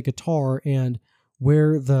strums of the guitar and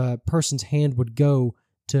where the person's hand would go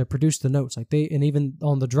to produce the notes. And even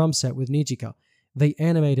on the drum set with Nijika, they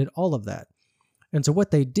animated all of that. And so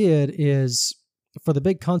what they did is, for the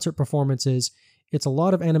big concert performances, it's a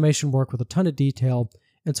lot of animation work with a ton of detail.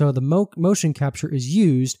 And so the motion capture is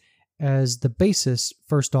used as the basis,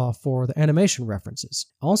 first off, for the animation references.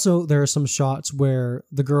 Also, there are some shots where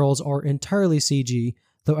the girls are entirely CG,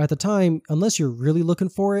 though at the time, unless you're really looking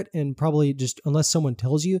for it, and probably just unless someone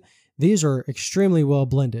tells you, these are extremely well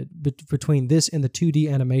blended between this and the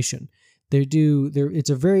 2D animation. It's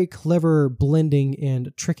a very clever blending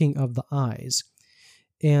and tricking of the eyes.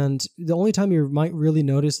 And the only time you might really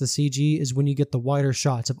notice the CG is when you get the wider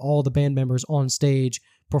shots of all the band members on stage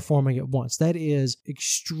performing at once. That is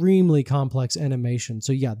extremely complex animation.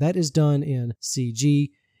 So yeah, that is done in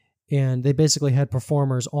CG, and they basically had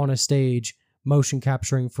performers on a stage motion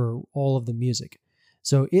capturing for all of the music.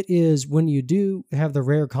 So it is, when you do have the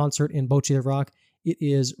rare concert in Bocchi the Rock, it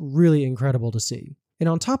is really incredible to see. And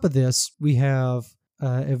on top of this, we have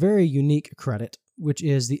a very unique credit, which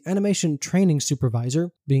is the animation training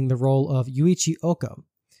supervisor, being the role of Yuichi Oka.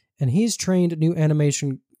 And he's trained new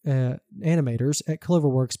animation animators at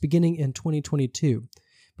Cloverworks beginning in 2022.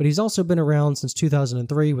 But he's also been around since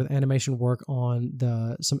 2003 with animation work on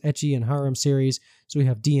some ecchi and harem series. So we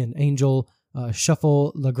have D and Angel,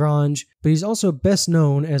 Shuffle, Lagrange. But he's also best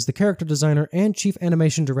known as the character designer and chief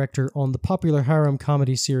animation director on the popular harem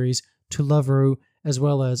comedy series To Loveru, as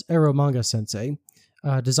well as Ero Manga Sensei.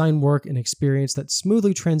 Design work and experience that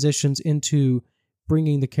smoothly transitions into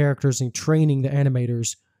bringing the characters and training the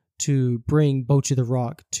animators to bring Bocchi the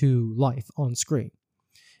Rock to life on screen.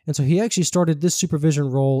 And so he actually started this supervision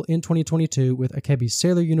role in 2022 with Akebi's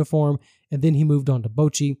sailor uniform, and then he moved on to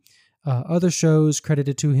Bocchi. Other shows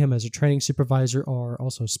credited to him as a training supervisor are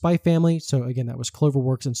also Spy Family, so again, that was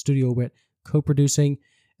Cloverworks and Studio Wit co-producing,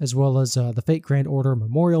 as well as the Fate Grand Order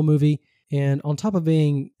memorial movie. And on top of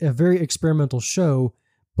being a very experimental show,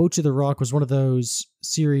 Bocchi the Rock was one of those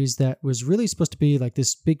series that was really supposed to be like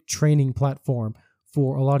this big training platform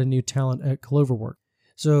for a lot of new talent at Cloverworks.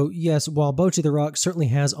 So yes, while Bocchi the Rock certainly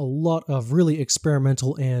has a lot of really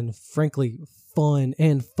experimental and frankly fun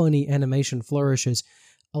and funny animation flourishes,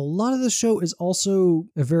 a lot of the show is also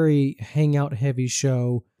a very hangout-heavy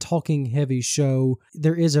show, talking-heavy show.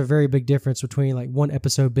 There is a very big difference between like one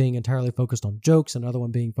episode being entirely focused on jokes, another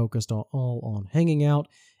one being focused all on hanging out,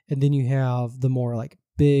 and then you have the more like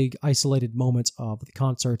big isolated moments of the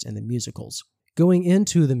concerts and the musicals. Going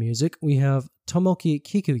into the music, we have Tomoki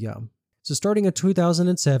Kikuya. So starting in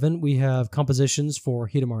 2007, we have compositions for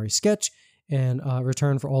Hidamari Sketch and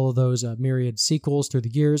return for all of those myriad sequels through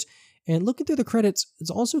the years. And looking through the credits, it's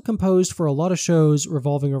also composed for a lot of shows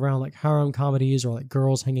revolving around like harem comedies or like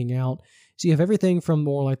girls hanging out. So you have everything from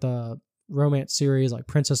more like the romance series like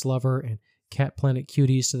Princess Lover and Cat Planet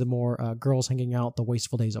Cuties to the more girls hanging out, The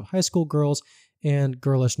Wasteful Days of High School Girls, and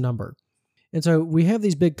Girlish Number. And so we have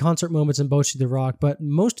these big concert moments in Bocchi the Rock, but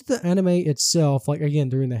most of the anime itself, like again,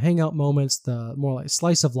 during the hangout moments, the more like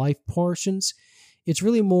slice of life portions, it's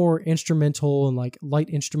really more instrumental and like light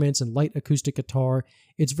instruments and light acoustic guitar.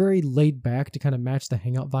 It's very laid back to kind of match the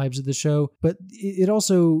hangout vibes of the show. But it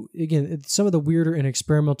also, again, some of the weirder and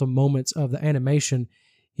experimental moments of the animation,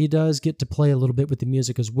 he does get to play a little bit with the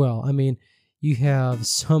music as well. I mean, you have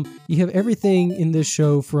everything in this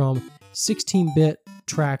show from 16-bit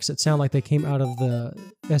tracks that sound like they came out of the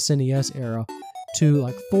SNES era to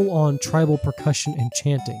like full-on tribal percussion and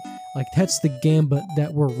chanting. Like that's the gambit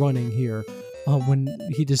that we're running here. When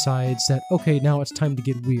he decides that, okay, now it's time to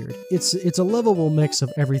get weird. It's a lovable mix of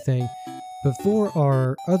everything. But for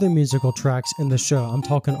our other musical tracks in the show, I'm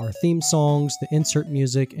talking our theme songs, the insert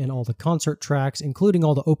music, and all the concert tracks, including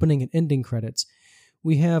all the opening and ending credits.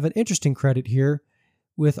 We have an interesting credit here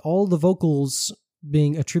with all the vocals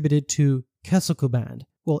being attributed to Kesoku Band.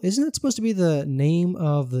 Well, isn't that supposed to be the name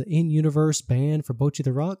of the in-universe band for Bocchi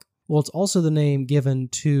the Rock? Well, it's also the name given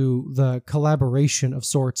to the collaboration of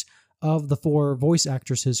sorts of the 4 voice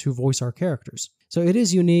actresses who voice our characters. So it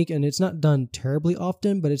is unique, and it's not done terribly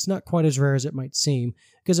often, but it's not quite as rare as it might seem,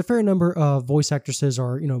 because a fair number of voice actresses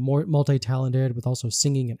are, more multi-talented with also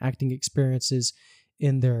singing and acting experiences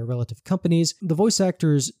in their relative companies. The voice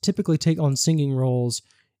actors typically take on singing roles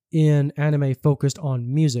in anime focused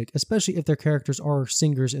on music, especially if their characters are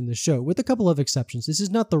singers in the show, with a couple of exceptions. This is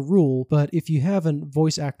not the rule, but if you have a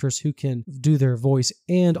voice actress who can do their voice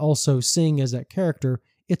and also sing as that character,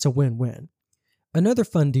 it's a win-win. Another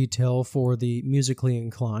fun detail for the musically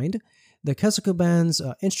inclined, the Kesoku Band's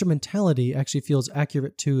instrumentality actually feels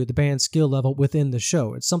accurate to the band's skill level within the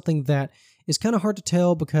show. It's something that is kind of hard to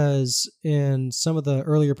tell because in some of the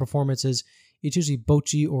earlier performances, it's usually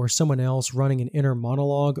Bocchi or someone else running an inner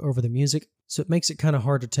monologue over the music, so it makes it kind of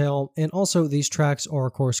hard to tell. And also, these tracks are,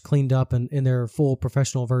 of course, cleaned up in their full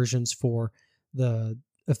professional versions for the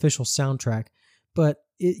official soundtrack. But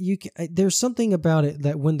there's something about it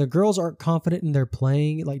that when the girls aren't confident in their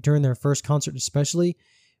playing, like during their first concert especially,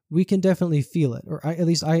 we can definitely feel it, or at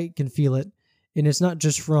least I can feel it. And it's not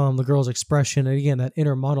just from the girl's expression, and again, that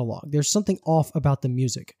inner monologue. There's something off about the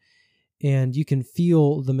music, and you can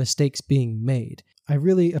feel the mistakes being made. I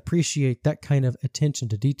really appreciate that kind of attention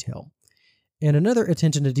to detail. And another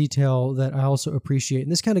attention to detail that I also appreciate,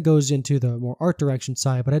 and this kind of goes into the more art direction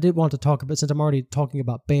side, but I did want to talk about, since I'm already talking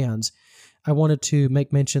about bands, I wanted to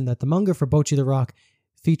make mention that the manga for Bocchi the Rock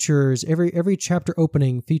features, every chapter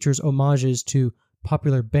opening features homages to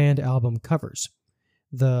popular band album covers.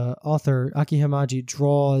 The author, Aki Hamaji,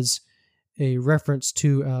 draws a reference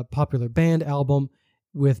to a popular band album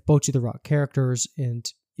with Bocchi the Rock characters, and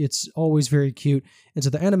it's always very cute. And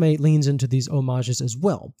so the anime leans into these homages as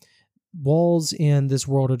well. Walls in this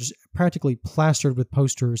world are just practically plastered with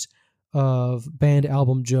posters of band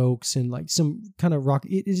album jokes and like some kind of rock.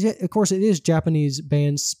 Of course, it is Japanese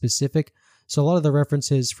band specific, so a lot of the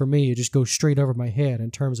references for me just go straight over my head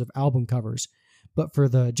in terms of album covers. But for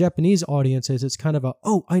the Japanese audiences, it's kind of a,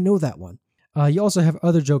 oh, I know that one. You also have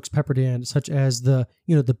other jokes peppered in, such as the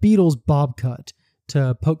Beatles bob cut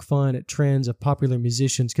to poke fun at trends of popular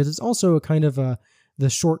musicians, because it's also a kind of the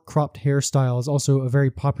short cropped hairstyle is also a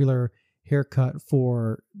very popular haircut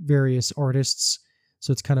for various artists.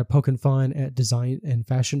 So it's kind of poking fun at design and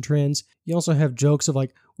fashion trends. You also have jokes of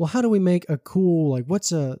like, well, how do we make a cool, like,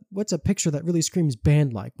 what's a picture that really screams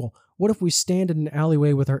band like? Well, what if we stand in an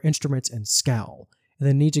alleyway with our instruments and scowl? And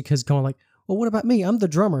then Nijika's going like, well, what about me? I'm the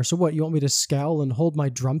drummer. So what, you want me to scowl and hold my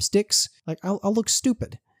drumsticks? Like, I'll look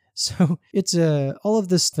stupid. So it's all of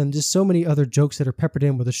this and just so many other jokes that are peppered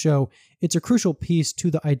in with the show. It's a crucial piece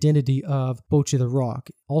to the identity of Bocchi the Rock.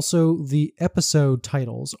 Also, the episode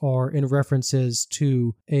titles are in references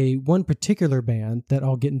to one particular band that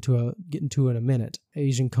I'll get into in a minute,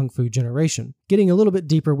 Asian Kung Fu Generation. Getting a little bit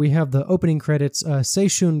deeper, we have the opening credits,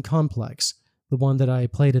 Seishun Complex, the one that I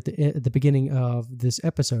played at the beginning of this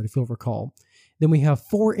episode, if you'll recall. Then we have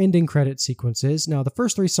 4 ending credit sequences. Now, the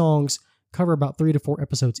first 3 songs cover about 3 to 4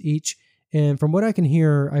 episodes each, and from what I can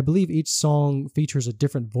hear, I believe each song features a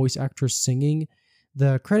different voice actress singing.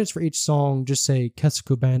 The credits for each song just say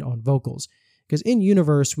Kesuku Band on vocals, because in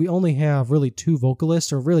Universe, we only have really 2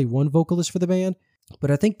 vocalists, or really 1 vocalist for the band,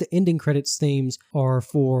 but I think the ending credits themes are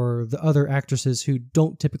for the other actresses who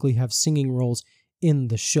don't typically have singing roles in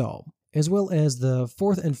the show. As well as the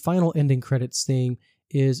 4th and final ending credits theme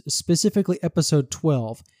is specifically episode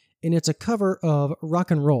 12, and it's a cover of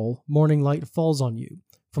Rock and Roll, Morning Light Falls on You,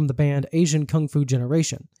 from the band Asian Kung Fu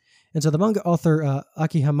Generation. And so the manga author,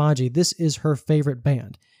 Aki Hamaji, this is her favorite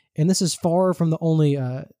band. And this is far from the only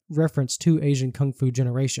reference to Asian Kung Fu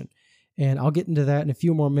Generation. And I'll get into that in a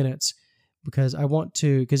few more minutes, because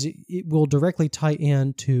it will directly tie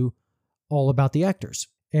in to all about the actors.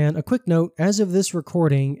 And a quick note, as of this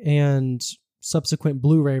recording and subsequent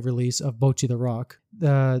Blu-ray release of Bocchi the Rock,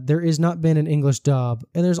 there has not been an English dub,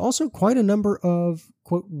 and there's also quite a number of,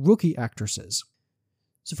 quote, rookie actresses.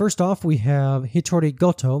 So first off, we have Hitori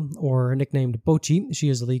Goto, or nicknamed Bocchi. She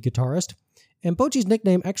is the lead guitarist. And Bocchi's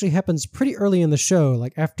nickname actually happens pretty early in the show,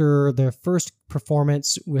 like after their first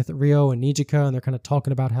performance with Ryo and Nijika, and they're kind of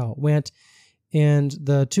talking about how it went. And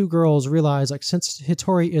the 2 girls realize, like, since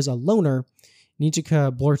Hitori is a loner,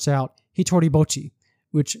 Nijika blurts out, Hitori Bocchi,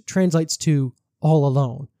 which translates to all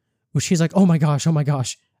alone, which she's like, oh my gosh,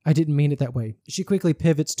 I didn't mean it that way. She quickly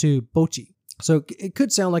pivots to Bocchi. So it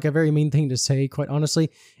could sound like a very mean thing to say, quite honestly,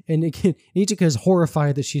 and Nijika is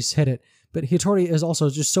horrified that she said it, but Hitori is also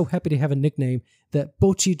just so happy to have a nickname that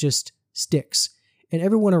Bocchi just sticks, and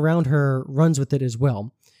everyone around her runs with it as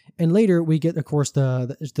well. And later we get, of course,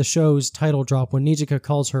 the show's title drop when Nijika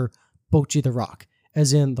calls her Bocchi the Rock,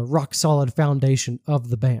 as in the rock-solid foundation of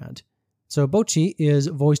the band. So Bocchi is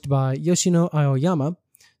voiced by Yoshino Aoyama.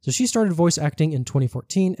 So she started voice acting in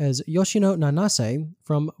 2014 as Yoshino Nanase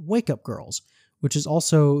from Wake Up Girls, which is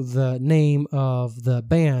also the name of the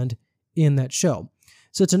band in that show.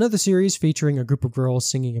 So it's another series featuring a group of girls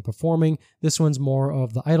singing and performing. This one's more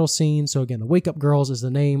of the idol scene. So again, the Wake Up Girls is the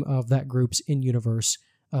name of that group's in-universe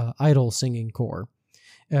idol singing corps.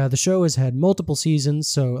 The show has had multiple seasons,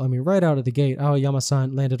 so right out of the gate,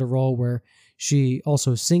 Aoyama-san landed a role where she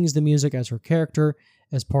also sings the music as her character,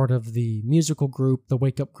 as part of the musical group, the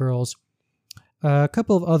Wake Up Girls. A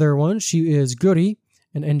couple of other ones. She is Guri,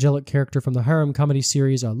 an angelic character from the harem comedy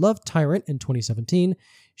series Love Tyrant in 2017.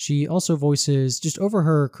 She also voices, just over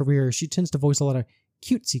her career, she tends to voice a lot of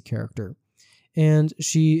cutesy character. And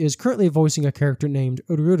she is currently voicing a character named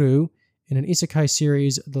Ururu in an isekai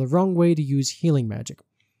series, The Wrong Way to Use Healing Magic.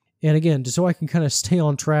 And again, just so I can kind of stay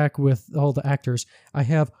on track with all the actors, I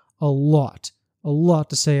have a lot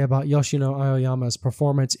to say about Yoshino Aoyama's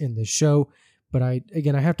performance in this show, but I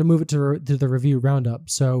have to move it to the review roundup.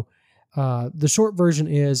 So the short version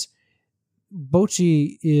is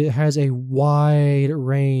Bocchi has a wide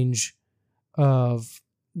range of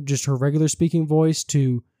just her regular speaking voice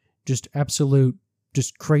to just absolute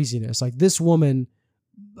just craziness. Like this woman,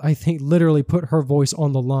 I think, literally put her voice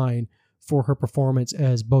on the line for her performance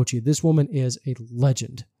as BOCCHI. This woman is a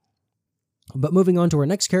legend. But moving on to our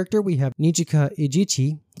next character, we have Nijika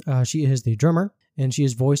Ijichi. She is the drummer, and she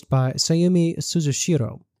is voiced by Sayumi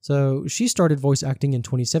Suzushiro. So she started voice acting in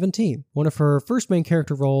 2017. One of her first main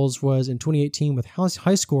character roles was in 2018 with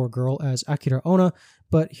High Score Girl as Akira Onna.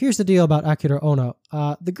 But here's the deal about Akira Onna.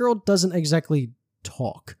 The girl doesn't exactly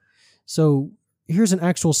talk. So here's an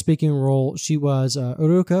actual speaking role. She was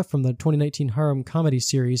Uruka from the 2019 harem comedy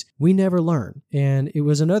series We Never Learn. And it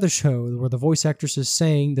was another show where the voice actresses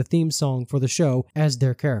sang the theme song for the show as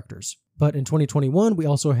their characters. But in 2021, we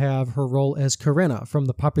also have her role as Karena from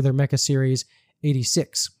the popular mecha series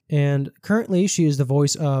 86. And currently, she is the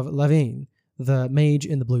voice of Lavigne, the mage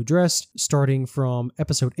in the blue dress, starting from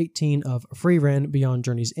episode 18 of Frieren Beyond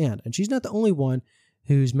Journey's End. And she's not the only one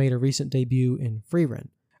who's made a recent debut in Frieren.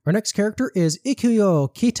 Our next character is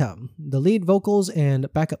Ikuyo Kita, the lead vocals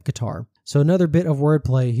and backup guitar. So another bit of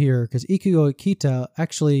wordplay here, because Ikuyo Kita,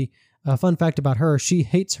 actually, a fun fact about her, she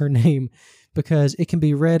hates her name because it can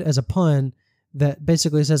be read as a pun that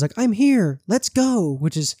basically says, like, I'm here, let's go,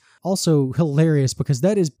 which is also hilarious because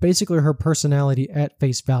that is basically her personality at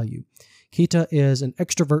face value. Kita is an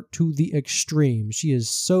extrovert to the extreme. She is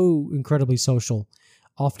so incredibly social,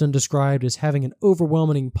 often described as having an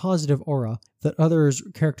overwhelming positive aura that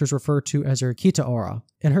characters refer to as her Kita aura.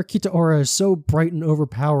 And her Kita aura is so bright and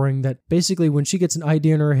overpowering that basically when she gets an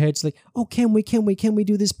idea in her head, she's like, oh, can we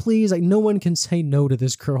do this, please? Like, no one can say no to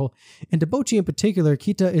this girl. And to BOCCHI in particular,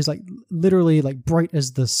 Kita is like literally like bright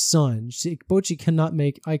as the sun. BOCCHI cannot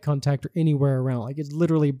make eye contact or anywhere around. Like, it's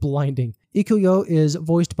literally blinding. Ikuyo is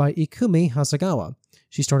voiced by Ikumi Hasegawa.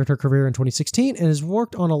 She started her career in 2016 and has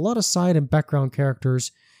worked on a lot of side and background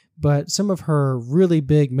characters, but some of her really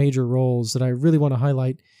big major roles that I really want to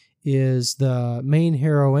highlight is the main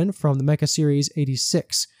heroine from the mecha series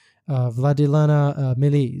 86, Vladilena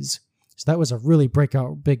Miliz. So that was a really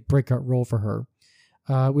big breakout role for her.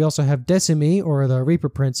 We also have Decimi, or the Reaper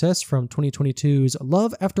Princess, from 2022's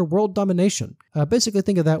Love After World Domination. Basically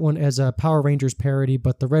think of that one as a Power Rangers parody,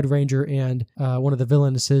 but the Red Ranger and one of the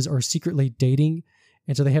villainesses are secretly dating,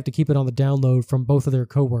 and so they have to keep it on the download from both of their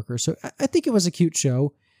co-workers. So I think it was a cute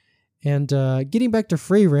show. And getting back to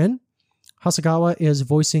Frieren, Hasegawa is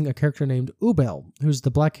voicing a character named Ubel, who's the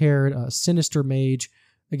black-haired, sinister mage,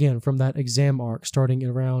 again, from that exam arc starting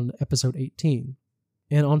around episode 18.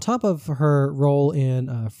 And on top of her role in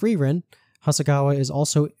Frieren, Hasegawa is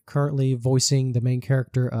also currently voicing the main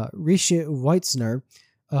character, Rishi Weitzner,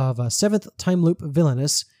 of Seventh Time Loop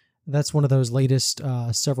Villainous. That's one of those latest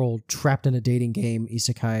several trapped in a dating game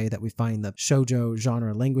isekai that we find the shoujo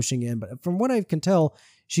genre languishing in. But from what I can tell,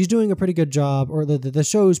 she's doing a pretty good job, or the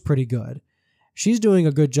show's pretty good. She's doing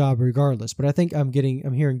a good job regardless, but I think I'm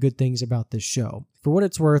hearing good things about this show. For what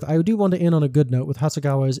it's worth, I do want to end on a good note with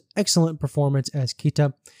Hasegawa's excellent performance as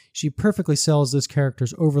Kita. She perfectly sells this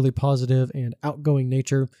character's overly positive and outgoing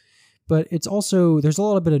nature, but it's also, there's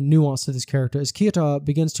a bit of nuance to this character as Kita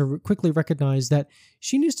begins to quickly recognize that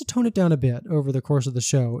she needs to tone it down a bit over the course of the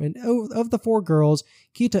show. And of the four girls,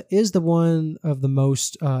 Kita is the one of the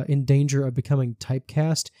most in danger of becoming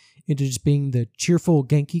typecast into just being the cheerful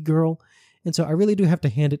Genki girl. And so I really do have to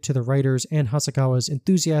hand it to the writers and Hasegawa's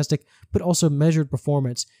enthusiastic but also measured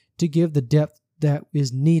performance to give the depth that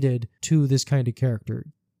is needed to this kind of character.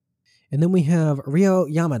 And then we have Ryo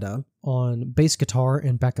Yamada on bass guitar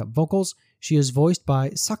and backup vocals. She is voiced by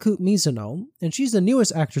Saku Mizuno, and she's the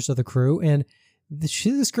newest actress of the crew, and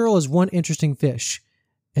this girl is one interesting fish.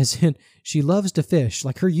 As in, she loves to fish.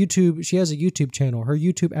 Like she has a YouTube channel. Her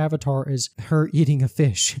YouTube avatar is her eating a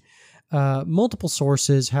fish. Multiple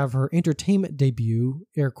sources have her entertainment debut,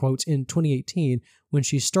 air quotes, in 2018 when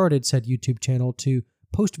she started said YouTube channel to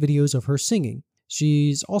post videos of her singing.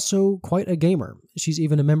 She's also quite a gamer. She's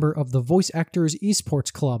even a member of the Voice Actors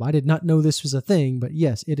Esports Club. I did not know this was a thing, but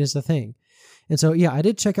yes, it is a thing. And so, yeah, I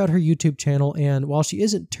did check out her YouTube channel, and while she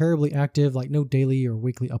isn't terribly active, like no daily or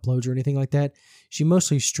weekly uploads or anything like that, she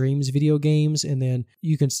mostly streams video games, and then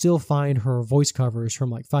you can still find her voice covers from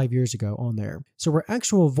like 5 years ago on there. So her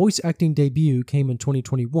actual voice acting debut came in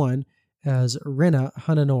 2021 as Rena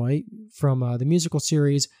Hananoi from the musical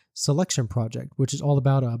series Selection Project, which is all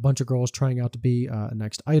about a bunch of girls trying out to be a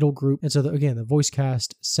next idol group. And so, again, the voice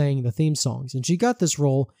cast sang the theme songs. And she got this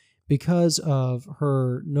role because of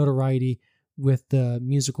her notoriety with the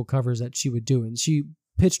musical covers that she would do. And she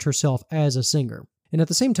pitched herself as a singer. And at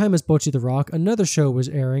the same time as Bocchi the Rock, another show was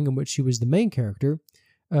airing in which she was the main character,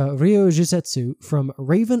 Ryo Jisetsu from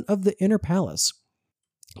Raven of the Inner Palace.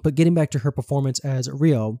 But getting back to her performance as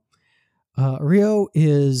Ryo, Ryo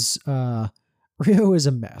is a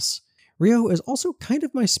mess. Rio is also kind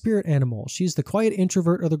of my spirit animal. She's the quiet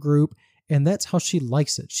introvert of the group, and that's how she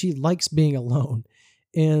likes it. She likes being alone.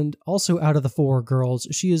 And also out of the four girls,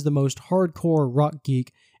 she is the most hardcore rock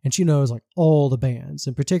geek, and she knows like all the bands.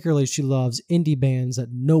 And particularly she loves indie bands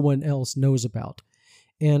that no one else knows about.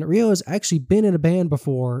 And Rio has actually been in a band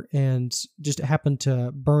before and just happened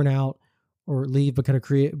to burn out or leave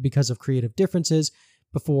because of creative differences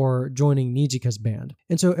before joining Nijika's band.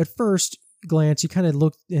 And so at first glance, you kind of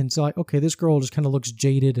look and it's like, okay, this girl just kind of looks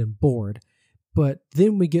jaded and bored. But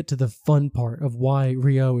then we get to the fun part of why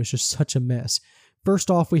Rio is just such a mess.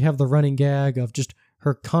 First off, we have the running gag of just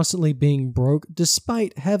her constantly being broke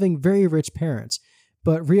despite having very rich parents.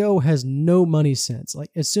 But Rio has no money sense. Like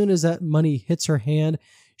as soon as that money hits her hand,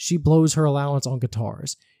 she blows her allowance on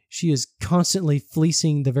guitars. She is constantly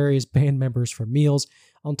fleecing the various band members for meals.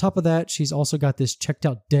 On top of that, she's also got this checked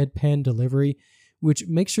out deadpan delivery, which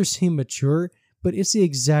makes her seem mature, but it's the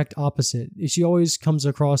exact opposite. She always comes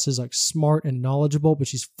across as like smart and knowledgeable, but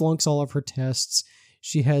she flunks all of her tests.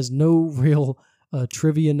 She has no real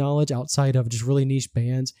trivia knowledge outside of just really niche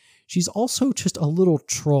bands. She's also just a little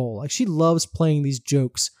troll. Like she loves playing these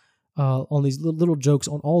jokes on these little jokes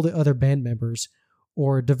on all the other band members,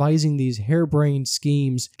 or devising these harebrained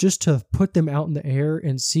schemes just to put them out in the air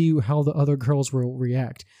and see how the other girls will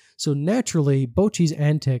react. So naturally, BOCCHI's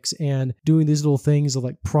antics and doing these little things of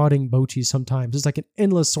like prodding BOCCHI sometimes is like an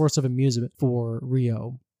endless source of amusement for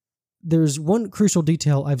Rio. There's one crucial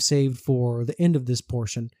detail I've saved for the end of this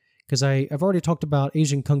portion, because I've already talked about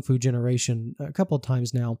Asian Kung Fu Generation a couple of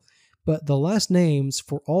times now, but the last names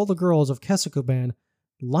for all the girls of Kessoku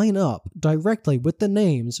line up directly with the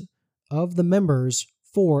names of the members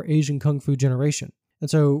for Asian Kung Fu Generation. And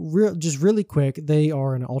so just really quick, they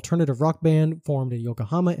are an alternative rock band formed in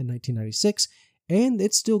Yokohama in 1996, and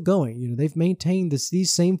it's still going. They've maintained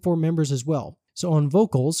these same four members as well. So on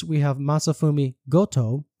vocals, we have Masafumi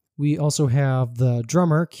Goto. We also have the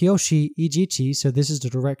drummer Kiyoshi Ijichi, so this is the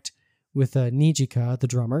direct with Nijika, the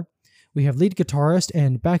drummer. We have lead guitarist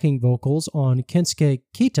and backing vocals on Kensuke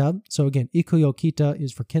Kita. So again, Ikuyo Kita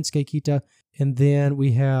is for Kensuke Kita. And then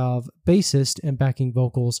we have bassist and backing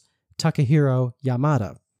vocals Takahiro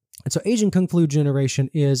Yamada. And so Asian Kung Fu Generation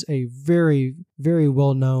is a very, very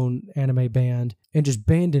well-known anime band and just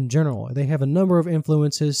band in general. They have a number of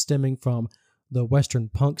influences stemming from the Western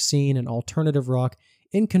punk scene and alternative rock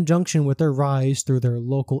in conjunction with their rise through their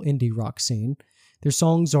local indie rock scene. Their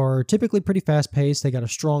songs are typically pretty fast-paced. They got a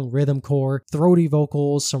strong rhythm core, throaty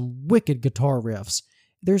vocals, some wicked guitar riffs.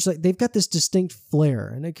 They've got this distinct flair,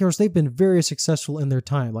 and of course they've been very successful in their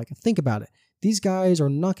time. Like, think about it. These guys are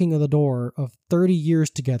knocking on the door of 30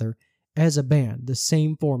 years together as a band, the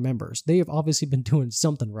same four members. They have obviously been doing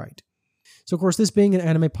something right. So, of course, this being an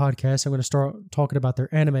anime podcast, I'm going to start talking about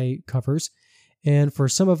their anime covers. And for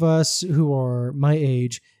some of us who are my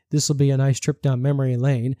age, this will be a nice trip down memory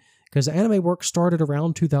lane, because anime work started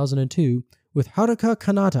around 2002 with Haruka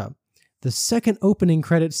Kanata, the second opening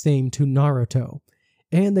credits theme to Naruto.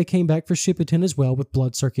 And they came back for Shippuden as well with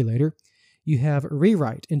Blood Circulator. You have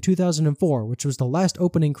Rewrite in 2004, which was the last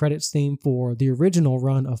opening credits theme for the original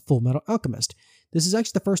run of Full Metal Alchemist. This is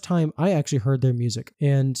actually the first time I actually heard their music,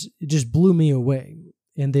 and it just blew me away.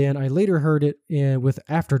 And then I later heard it with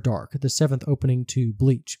After Dark, the seventh opening to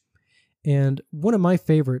Bleach. And one of my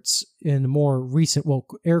favorites in more recent, well,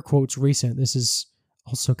 air quotes recent, this is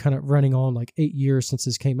also kind of running on like 8 years since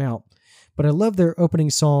this came out, but I love their opening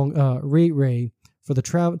song, Ray Ray, for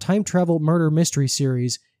the time travel murder mystery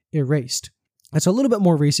series, Erased. And so a little bit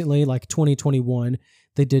more recently, like 2021,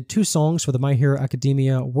 they did 2 songs for the My Hero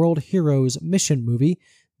Academia World Heroes Mission movie.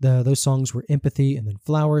 Those songs were Empathy and then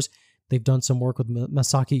Flowers. They've done some work with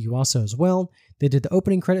Masaki Yuasa as well. They did the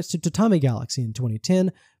opening credits to Tatami Galaxy in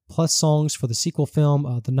 2010, plus songs for the sequel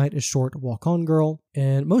film, The Night is Short, Walk On Girl.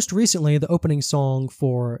 And most recently, the opening song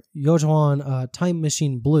for Yojuan Time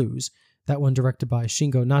Machine Blues, that one directed by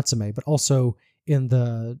Shingo Natsume, but also in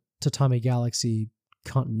the Tatami Galaxy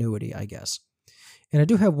continuity, I guess. And I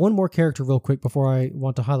do have one more character real quick before I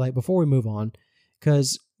want to highlight before we move on,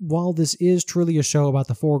 because while this is truly a show about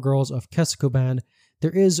the 4 girls of Kessoku,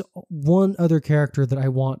 there is one other character that I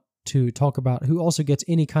want to talk about who also gets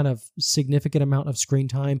any kind of significant amount of screen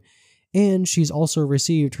time, and she's also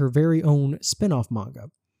received her very own spin-off manga.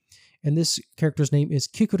 And this character's name is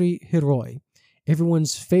Kikuri Hiroi,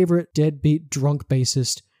 everyone's favorite deadbeat drunk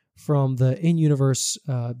bassist from the in-universe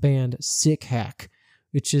band Sick Hack,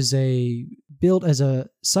 which is built as a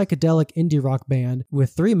psychedelic indie rock band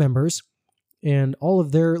with 3 members, and all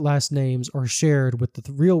of their last names are shared with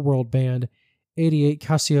the real-world band 88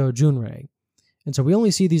 Casio Junrei. And so we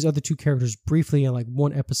only see these other 2 characters briefly in like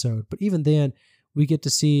one episode, but even then, we get to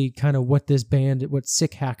see kind of what this band, what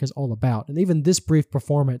Sick Hack is all about. And even this brief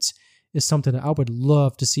performance is something that I would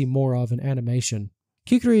love to see more of in animation.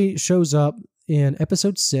 Kikuri shows up in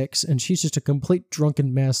episode 6, and she's just a complete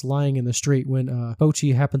drunken mess lying in the street when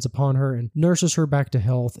BOCCHI happens upon her and nurses her back to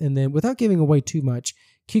health. And then, without giving away too much,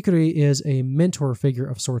 Kikuri is a mentor figure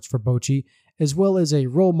of sorts for BOCCHI, as well as a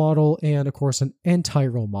role model and, of course, an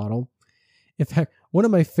anti-role model. In fact, one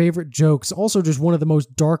of my favorite jokes, also just one of the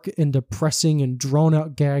most dark and depressing and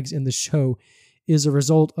drawn-out gags in the show, is a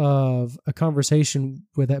result of a conversation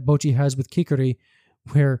that BOCCHI has with Kikuri,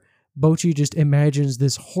 where BOCCHI just imagines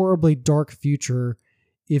this horribly dark future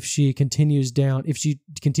if she continues down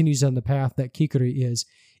the path that Kikuri is.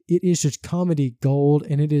 It is just comedy gold,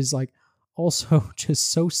 and it is like also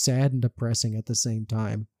just so sad and depressing at the same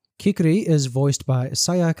time. Kikuri is voiced by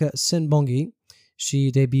Sayaka Senbongi.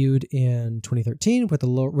 She debuted in 2013 with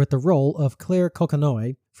the role of Claire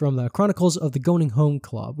Kokanoe from the Chronicles of the Going Home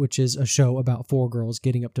Club, which is a show about 4 girls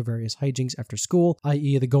getting up to various hijinks after school,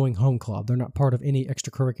 i.e. the Going Home Club. They're not part of any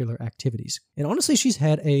extracurricular activities. And honestly, she's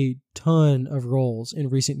had a ton of roles in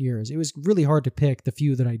recent years. It was really hard to pick the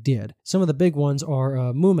few that I did. Some of the big ones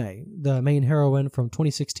are Mume, the main heroine from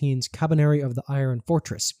 2016's Cabaneri of the Iron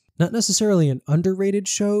Fortress. Not necessarily an underrated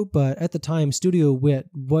show, but at the time, Studio Wit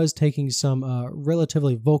was taking some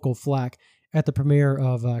relatively vocal flack at the premiere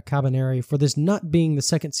of Cabaneri for this not being the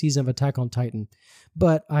second season of Attack on Titan.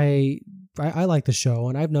 But I like the show,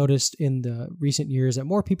 and I've noticed in the recent years that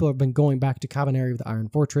more people have been going back to Cabaneri of the Iron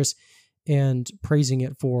Fortress and praising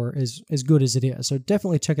it for as good as it is. So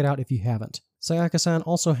definitely check it out if you haven't. Sayaka-san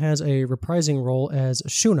also has a reprising role as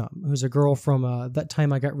Shuna, who's a girl from That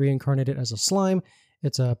Time I Got Reincarnated as a Slime.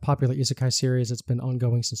 It's a popular isekai series that's been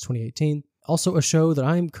ongoing since 2018. Also a show that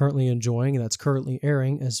I'm currently enjoying and that's currently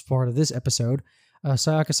airing as part of this episode.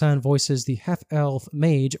 Sayaka-san voices the half-elf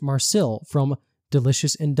mage Marcel from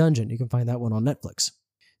Delicious in Dungeon. You can find that one on Netflix.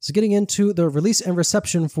 So getting into the release and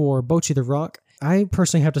reception for Bocchi the Rock, I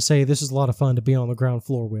personally have to say this is a lot of fun to be on the ground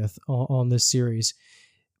floor with on this series.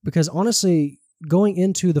 Because honestly, going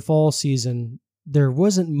into the fall season, there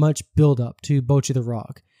wasn't much build-up to Bocchi the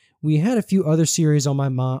Rock. We had a few other series on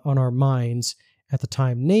our minds at the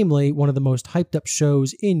time, namely one of the most hyped up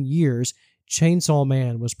shows in years, Chainsaw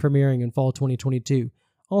Man, was premiering in fall 2022.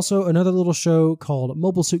 Also, another little show called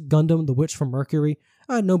Mobile Suit Gundam: The Witch from Mercury.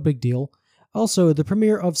 No big deal. Also, the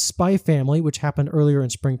premiere of Spy Family, which happened earlier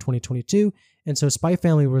in spring 2022, and so Spy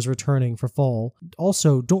Family was returning for fall.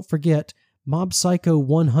 Also, don't forget Mob Psycho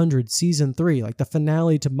 100 Season 3, like the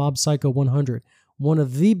finale to Mob Psycho 100. One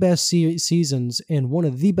of the best seasons and one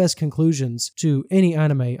of the best conclusions to any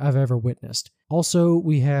anime I've ever witnessed. Also,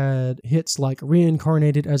 we had hits like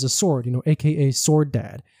Reincarnated as a Sword, aka Sword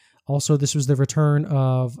Dad. Also, this was the return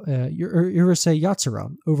of Urusei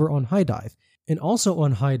Yatsura over on High Dive. And also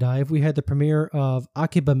on High Dive, we had the premiere of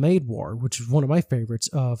Akiba Maid War, which is one of my favorites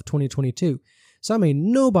of 2022. So,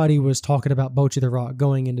 nobody was talking about Bocchi the Rock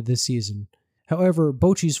going into this season. However,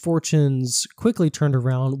 Bocchi's fortunes quickly turned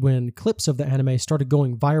around when clips of the anime started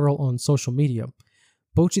going viral on social media.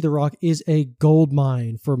 Bocchi the Rock is a gold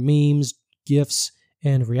mine for memes, GIFs,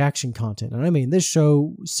 and reaction content. And this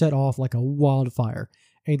show set off like a wildfire,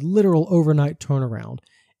 a literal overnight turnaround.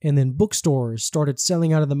 And then bookstores started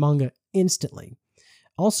selling out of the manga instantly.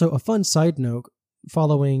 Also, a fun side note,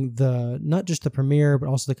 following not just the premiere, but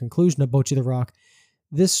also the conclusion of Bocchi the Rock,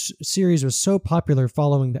 this series was so popular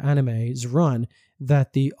following the anime's run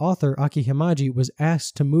that the author Aki Himaji was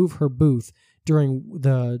asked to move her booth during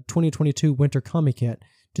the 2022 Winter Comiket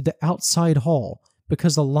to the outside hall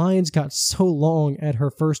because the lines got so long at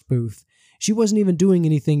her first booth. She wasn't even doing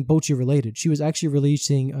anything Bocchi related. She was actually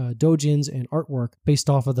releasing doujins and artwork based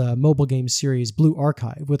off of the mobile game series Blue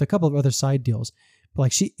Archive with a couple of other side deals.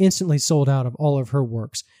 But she instantly sold out of all of her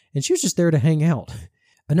works, and she was just there to hang out.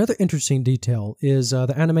 Another interesting detail is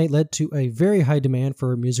the anime led to a very high demand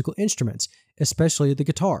for musical instruments, especially the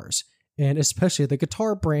guitars, and especially the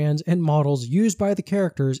guitar brands and models used by the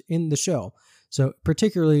characters in the show. So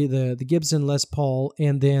particularly the Gibson Les Paul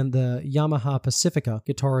and then the Yamaha Pacifica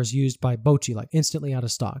guitars used by Bocchi, like instantly out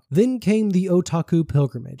of stock. Then came the otaku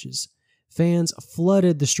pilgrimages. Fans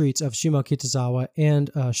flooded the streets of Shimokitazawa and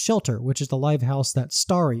Shelter, which is the live house that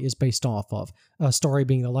Starry is based off of, Starry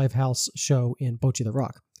being the live house show in Bocchi the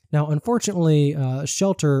Rock. Now, unfortunately,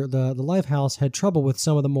 Shelter, the live house, had trouble with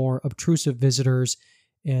some of the more obtrusive visitors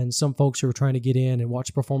and some folks who were trying to get in and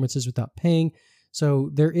watch performances without paying.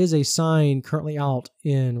 So there is a sign currently out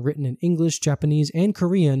written in English, Japanese, and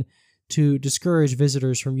Korean to discourage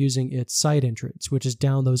visitors from using its side entrance, which is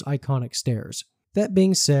down those iconic stairs. That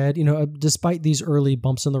being said, despite these early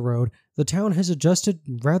bumps in the road, the town has adjusted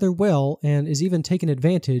rather well and is even taking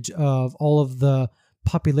advantage of all of the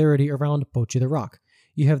popularity around Bocchi the Rock.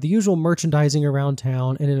 You have the usual merchandising around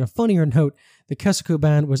town, and in a funnier note, the Kesaku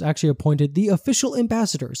Band was actually appointed the official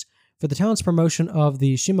ambassadors for the town's promotion of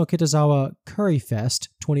the Shimokitazawa Curry Fest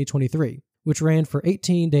 2023, which ran for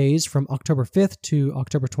 18 days from October 5th to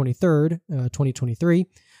October 23rd, 2023.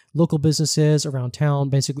 Local businesses around town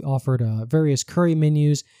basically offered various curry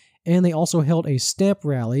menus, and they also held a stamp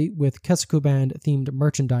rally with Kesaku Band themed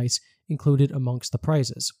merchandise included amongst the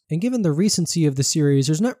prizes. And given the recency of the series,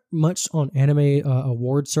 there's not much on anime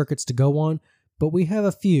award circuits to go on, but we have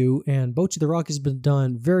a few, and Bocchi the Rock has been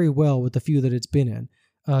done very well with the few that it's been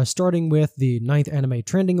in. Starting with the 9th Anime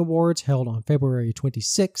Trending Awards held on February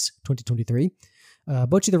 26, 2023.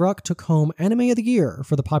 Bocchi the Rock took home Anime of the Year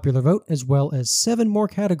for the popular vote, as well as 7 more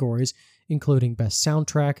categories, including Best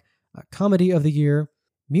Soundtrack, Comedy of the Year,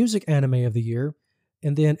 Music Anime of the Year,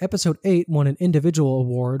 and then Episode 8 won an individual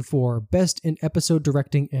award for Best in Episode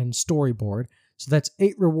Directing and Storyboard. So that's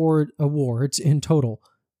 8 awards in total,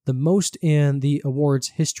 the most in the awards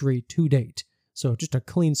history to date. So just a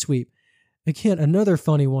clean sweep. Again, another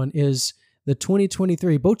funny one is the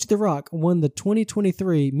 2023, Bocchi the Rock won the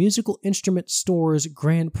 2023 Musical Instrument Stores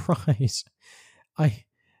Grand Prize. I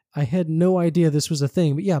had no idea this was a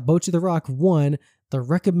thing, but yeah, Bocchi the Rock won the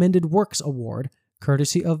Recommended Works Award,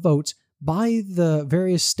 courtesy of votes by the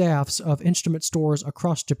various staffs of instrument stores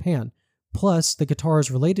across Japan. Plus, the guitars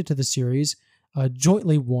related to the series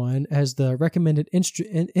jointly won as the recommended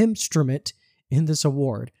instrument in this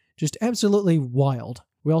award. Just absolutely wild.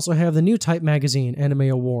 We also have the New Type Magazine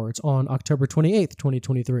Anime Awards on October 28th,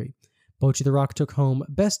 2023. Bocchi the Rock took home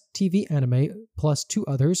Best TV Anime plus 2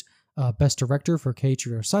 others, Best Director for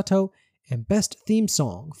Keiichiro Sato, and Best Theme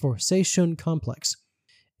Song for Seishun Complex.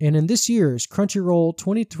 And in this year's Crunchyroll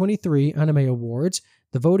 2023 Anime Awards,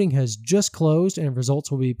 the voting has just closed and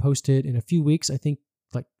results will be posted in a few weeks, I think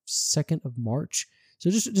like 2nd of March. So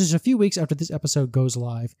just a few weeks after this episode goes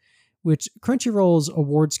live, which Crunchyroll's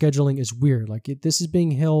award scheduling is weird. This is being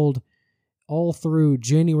held all through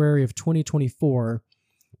January of 2024,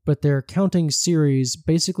 but they're counting series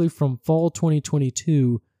basically from fall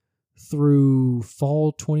 2022 through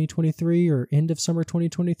fall 2023 or end of summer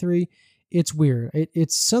 2023. It's weird.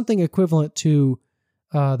 It's something equivalent to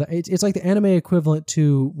it's like the anime equivalent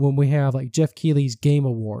to when we have like Jeff Keighley's Game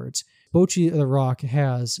Awards. Bocchi the Rock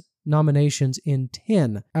has nominations in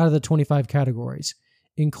 10 out of the 25 categories,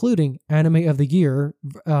 including Anime of the Year,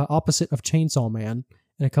 opposite of Chainsaw Man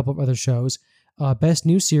and a couple of other shows, Best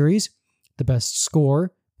New Series, the Best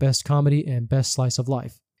Score, Best Comedy, and Best Slice of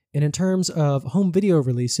Life. And in terms of home video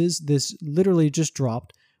releases, this literally just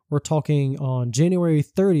dropped. We're talking on January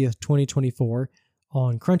 30th, 2024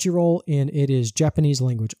 on Crunchyroll, and it is Japanese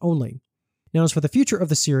language only. Now, as for the future of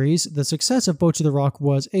the series, the success of Bocchi the Rock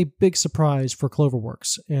was a big surprise for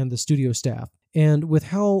Cloverworks and the studio staff. And with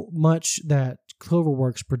how much that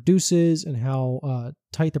Cloverworks produces and how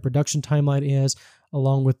tight the production timeline is,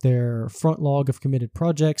 along with their front log of committed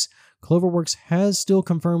projects, Cloverworks has still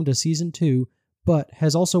confirmed a Season 2, but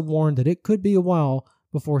has also warned that it could be a while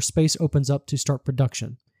before space opens up to start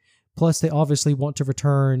production. Plus, they obviously want to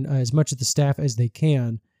return as much of the staff as they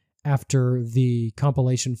can after the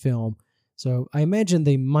compilation film. So I imagine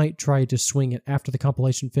they might try to swing it after the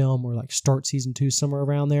compilation film or like start Season 2 somewhere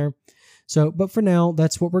around there. So, but for now,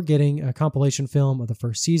 that's what we're getting, a compilation film of the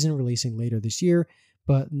first season releasing later this year,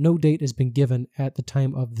 but no date has been given at the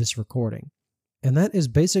time of this recording. And that is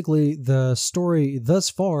basically the story thus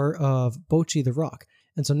far of Bocchi the Rock.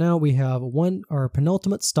 And so now we have our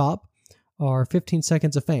penultimate stop, our 15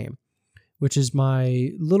 seconds of fame, which is my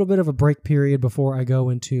little bit of a break period before I go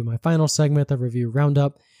into my final segment, the review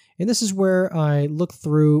roundup. And this is where I look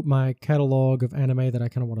through my catalog of anime that I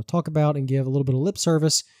kind of want to talk about and give a little bit of lip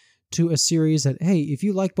service to a series that, hey, if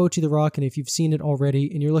you like Bocchi the Rock and if you've seen it already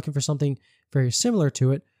and you're looking for something very similar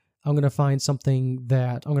to it, I'm going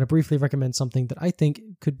to briefly recommend something that I think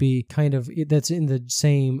could be that's in the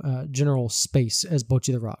same general space as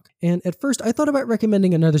Bocchi the Rock. And at first, I thought about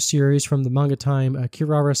recommending another series from the Manga Time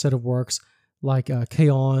Kirara set of works, like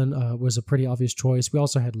K-On! Was a pretty obvious choice. We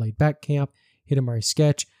also had Laid Back Camp, Hidamari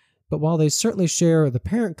Sketch. But while they certainly share the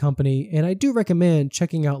parent company, and I do recommend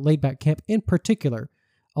checking out Laid Back Camp in particular,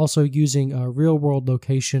 also using a real-world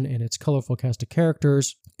location and its colorful cast of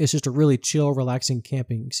characters. It's just a really chill, relaxing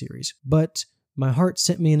camping series. But my heart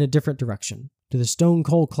sent me in a different direction, to the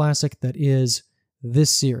stone-cold classic that is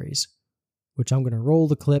this series, which I'm going to roll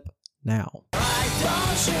the clip now.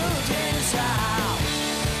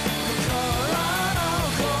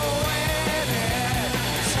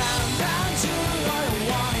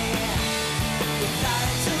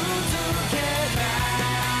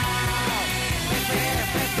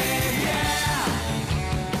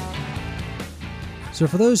 So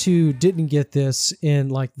for those who didn't get this in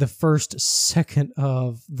like the first second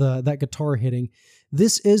of that guitar hitting,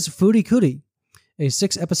 this is Furikuri, a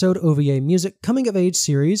 6-episode OVA music coming-of-age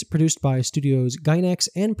series produced by studios Gainax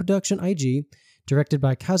and Production IG, directed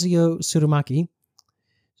by Kazuyo Tsurumaki.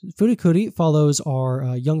 Furikuri follows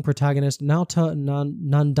our young protagonist Naota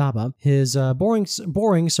Nandaba. His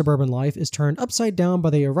boring suburban life is turned upside down by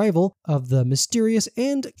the arrival of the mysterious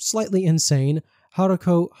and slightly insane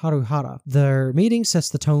Haruko Haruhara. Their meeting sets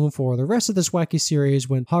the tone for the rest of this wacky series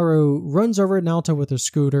when Haru runs over Naota with a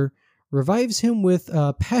scooter, revives him with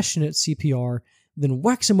passionate CPR, then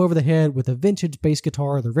whacks him over the head with a vintage bass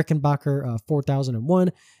guitar, the Rickenbacker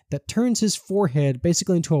 4001, that turns his forehead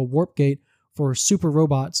basically into a warp gate for super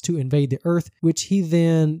robots to invade the Earth, which he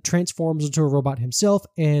then transforms into a robot himself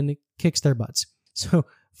and kicks their butts. So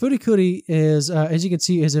Furikuri is, as you can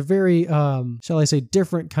see, is a very, shall I say,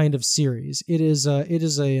 different kind of series. It is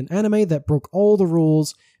an anime that broke all the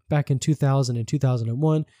rules back in 2000 and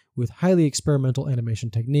 2001 with highly experimental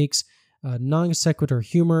animation techniques, non sequitur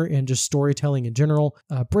humor, and just storytelling in general,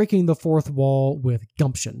 breaking the fourth wall with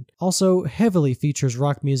gumption. Also heavily features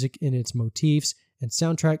rock music in its motifs and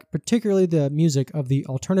soundtrack, particularly the music of the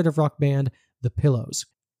alternative rock band The Pillows.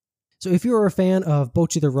 So if you're a fan of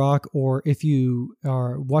BOCCHI the Rock, or if you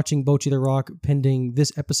are watching BOCCHI the Rock pending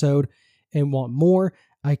this episode and want more,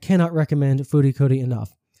 I cannot recommend Furikuri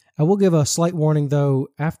enough. I will give a slight warning though,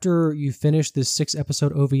 after you finish this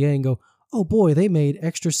 6-episode OVA and go, oh boy, they made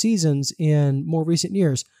extra seasons in more recent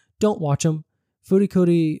years, don't watch them.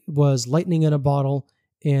 Furikuri was lightning in a bottle,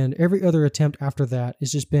 and every other attempt after that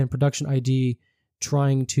has just been Production ID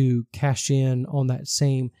trying to cash in on that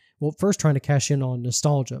same, well, first trying to cash in on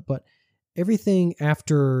nostalgia, but everything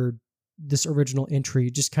after this original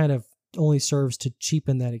entry just kind of only serves to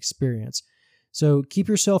cheapen that experience. So keep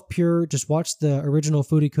yourself pure, just watch the original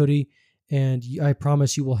Furikuri, and I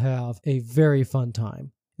promise you will have a very fun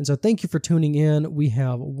time. And so thank you for tuning in. We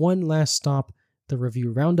have one last stop, the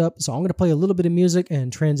review roundup. So I'm going to play a little bit of music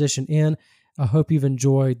and transition in. I hope you've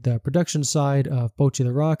enjoyed the production side of BOCCHI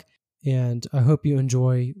the Rock, and I hope you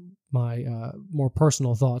enjoy my more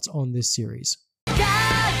personal thoughts on this series.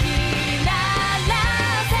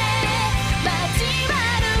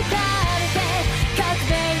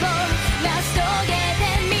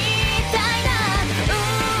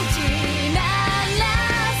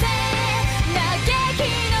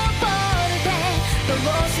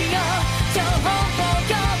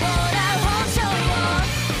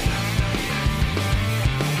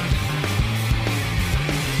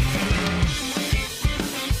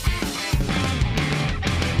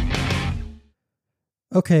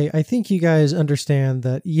 Okay, I think you guys understand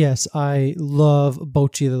that, yes, I love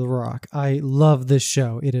BOCCHI the Rock. I love this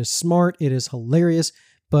show. It is smart, it is hilarious,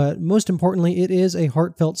 but most importantly, it is a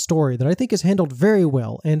heartfelt story that I think is handled very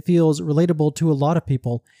well and feels relatable to a lot of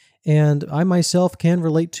people. And I myself can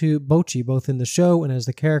relate to BOCCHI, both in the show and as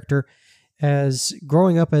the character. As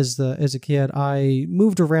growing up as a kid, I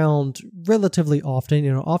moved around relatively often,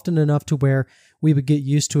 often enough to where we would get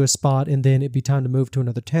used to a spot and then it'd be time to move to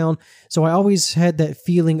another town. So I always had that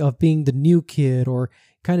feeling of being the new kid, or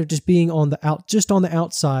kind of just being on the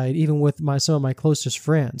outside, even with some of my closest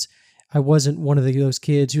friends. I wasn't one of those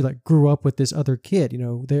kids who grew up with this other kid.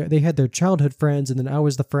 They had their childhood friends, and then I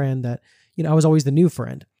was the friend that, I was always the new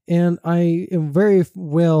friend. And I am very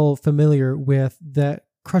well familiar with that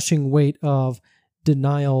crushing weight of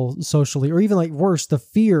denial socially, or even worse, the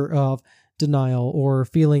fear of denial, or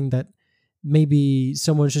feeling that maybe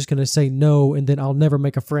someone's just going to say no and then I'll never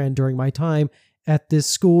make a friend during my time at this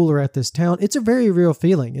school or at this town. It's a very real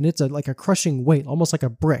feeling, and it's like a crushing weight, almost like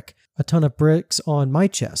a ton of bricks on my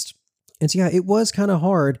chest. And so, yeah, it was kind of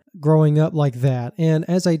hard growing up like that. And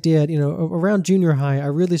as I did, around junior high, I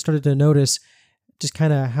really started to notice just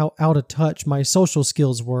kind of how out of touch my social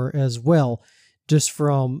skills were as well, just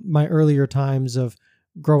from my earlier times of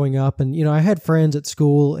growing up. And, I had friends at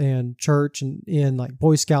school and church and in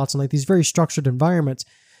Boy Scouts and these very structured environments.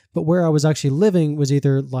 But where I was actually living was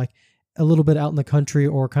either a little bit out in the country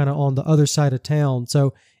or kind of on the other side of town.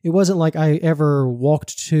 So it wasn't like I ever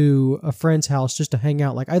walked to a friend's house just to hang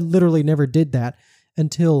out. I literally never did that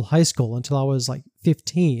until high school, until I was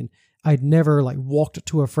 15. I'd never walked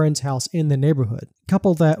to a friend's house in the neighborhood.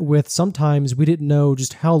 Couple that with sometimes we didn't know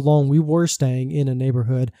just how long we were staying in a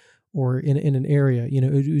neighborhood or in an area.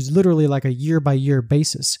 It was literally a year-by-year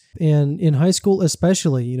basis. And in high school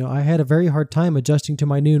especially, I had a very hard time adjusting to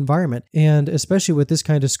my new environment. And especially with this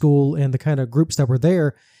kind of school and the kind of groups that were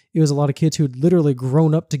there, it was a lot of kids who had literally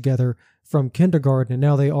grown up together from kindergarten, and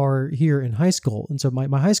now they are here in high school. And so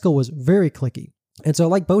my high school was very cliquey. And so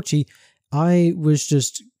like BOCCHI, I was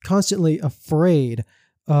just constantly afraid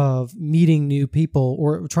of meeting new people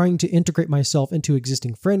or trying to integrate myself into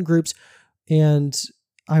existing friend groups. And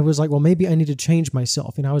I was like, well, maybe I need to change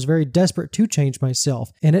myself. And I was very desperate to change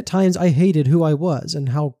myself. And at times I hated who I was and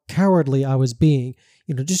how cowardly I was being.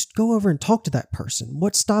 Just go over and talk to that person.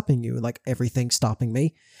 What's stopping you? Like, everything's stopping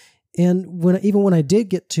me. And even when I did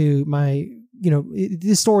get to my,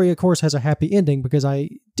 this story, of course, has a happy ending because I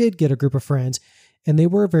did get a group of friends and they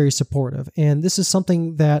were very supportive. And this is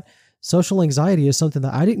something that social anxiety is something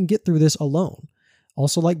that I didn't get through this alone.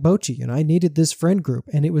 Also like BOCCHI, I needed this friend group,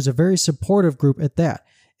 and it was a very supportive group at that.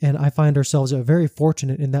 And I find ourselves very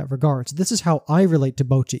fortunate in that regard. So this is how I relate to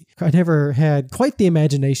BOCCHI. I never had quite the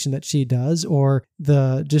imagination that she does, or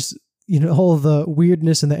the just, all the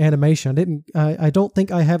weirdness in the animation. I don't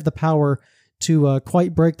think I have the power to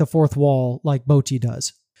quite break the fourth wall like BOCCHI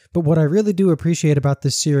does. But what I really do appreciate about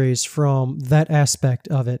this series from that aspect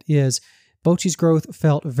of it is BOCCHI's growth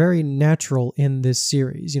felt very natural in this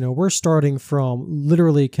series. We're starting from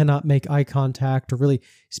literally cannot make eye contact or really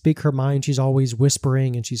speak her mind. She's always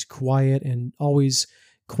whispering and she's quiet and always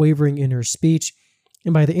quavering in her speech.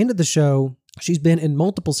 And by the end of the show, she's been in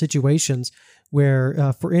multiple situations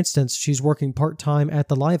where, for instance, she's working part-time at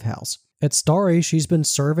the Live House. At Starry, she's been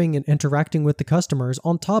serving and interacting with the customers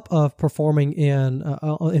on top of performing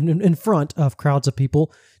in front of crowds of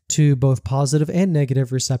people to both positive and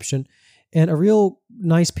negative reception. And a real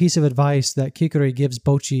nice piece of advice that Kikuri gives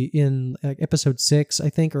BOCCHI in episode 6, I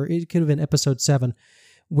think, or it could have been episode 7,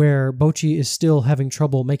 where BOCCHI is still having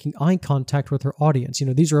trouble making eye contact with her audience.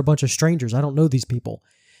 These are a bunch of strangers. I don't know these people.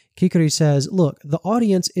 Kikuri says, look, the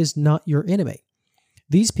audience is not your enemy.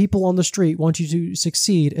 These people on the street want you to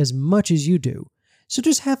succeed as much as you do. So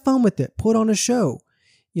just have fun with it. Put on a show.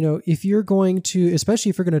 If you're going to, especially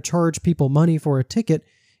if you're going to charge people money for a ticket,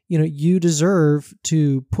 you deserve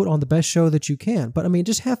to put on the best show that you can. But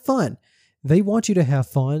just have fun. They want you to have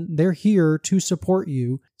fun. They're here to support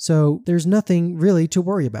you. So there's nothing really to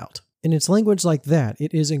worry about. And it's language like that.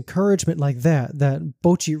 It is encouragement like that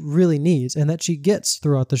BOCCHI really needs and that she gets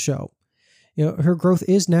throughout the show. Her growth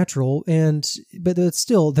is natural, but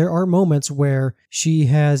still, there are moments where she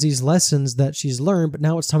has these lessons that she's learned, but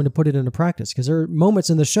now it's time to put it into practice. Because there are moments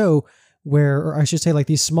in the show where, or I should say, like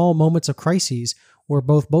these small moments of crises where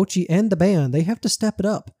both BOCCHI and the band, they have to step it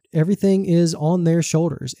up. Everything is on their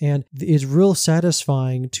shoulders, and it's real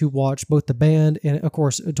satisfying to watch both the band and, of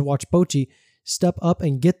course, to watch BOCCHI step up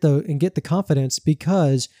and get the confidence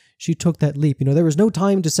because she took that leap. There was no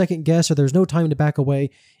time to second guess or there's no time to back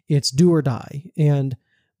away. It's do or die. And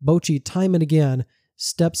BOCCHI, time and again,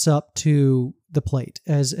 steps up to the plate.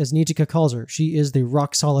 As Nijika calls her, she is the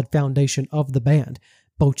rock-solid foundation of the band,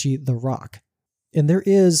 BOCCHI the Rock. And there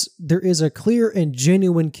is a clear and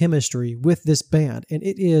genuine chemistry with this band, and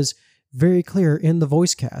it is very clear in the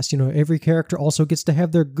voice cast. Every character also gets to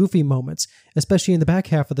have their goofy moments, especially in the back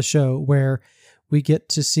half of the show where we get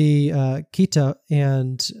to see Kita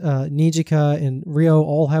and Nijika and Ryo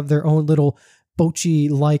all have their own little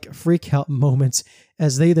BOCCHI-like freakout moments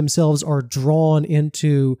as they themselves are drawn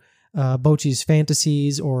into BOCCHI's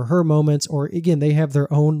fantasies or her moments, or again, they have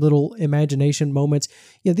their own little imagination moments.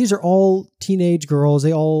 These are all teenage girls.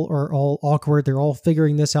 They all are all awkward. They're all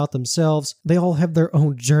figuring this out themselves. They all have their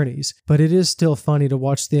own journeys, but it is still funny to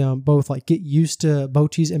watch them both like get used to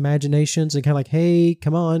BOCCHI's imaginations and kind of like, hey,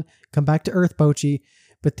 come on, come back to earth, BOCCHI,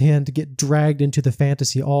 but then to get dragged into the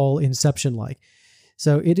fantasy all Inception-like.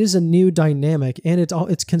 So it is a new dynamic, and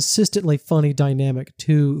it's consistently funny dynamic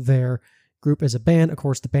to their group as a band. Of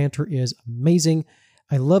course, the banter is amazing.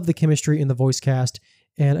 I love the chemistry in the voice cast.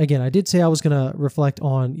 And again, I did say I was going to reflect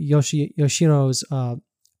on Yoshino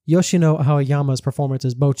Aoyama's performance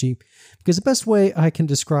as BOCCHI, because the best way I can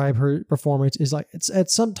describe her performance is like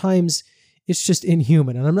sometimes it's just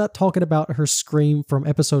inhuman. And I'm not talking about her scream from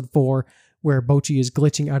episode 4 where BOCCHI is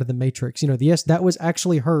glitching out of the Matrix. Yes, that was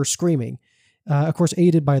actually her screaming, of course,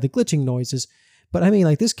 aided by the glitching noises. But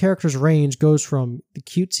like this character's range goes from the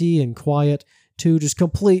cutesy and quiet to just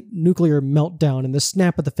complete nuclear meltdown in the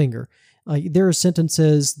snap of the finger. There are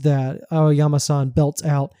sentences that Aoyama-san belts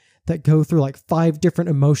out that go through like 5 different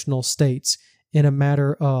emotional states in a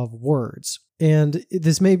matter of words. And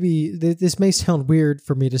this may sound weird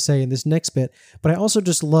for me to say in this next bit, but I also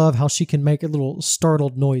just love how she can make little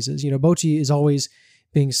startled noises. BOCCHI is always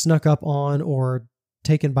being snuck up on or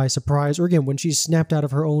taken by surprise, or again, when she's snapped out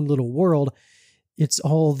of her own little world. It's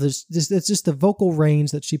all this. It's just the vocal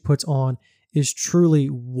range that she puts on is truly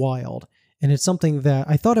wild, and it's something that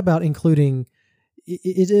I thought about including.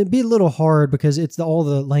 It'd be a little hard because it's all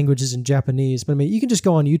the languages in Japanese, but you can just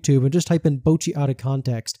go on YouTube and just type in BOCCHI out of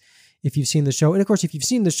context, if you've seen the show. And of course, if you've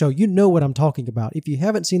seen the show, you know what I'm talking about. If you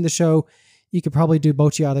haven't seen the show, you could probably do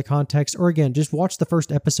BOCCHI out of the context, or again, just watch the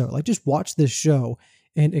first episode. Like, just watch this show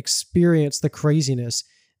and experience the craziness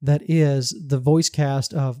that is the voice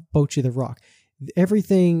cast of BOCCHI the Rock.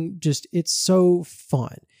 Everything just, it's so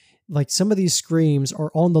fun. Like, some of these screams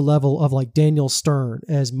are on the level of like Daniel Stern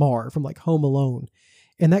as Marr from like Home Alone.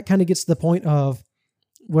 And that kind of gets to the point of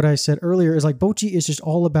what I said earlier, is like BOCCHI is just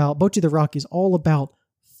all about, BOCCHI the Rock is all about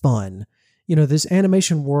fun. You know, this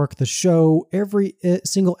animation work, the show, every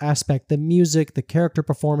single aspect, the music, the character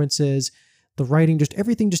performances, the writing, just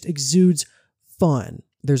everything just exudes fun.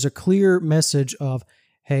 There's a clear message of,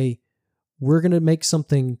 hey, we're going to make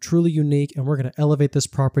something truly unique and we're going to elevate this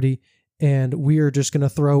property, and we are just going to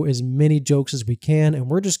throw as many jokes as we can, and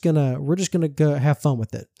we're just going to go have fun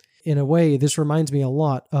with it. In a way, this reminds me a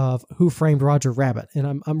lot of Who Framed Roger Rabbit.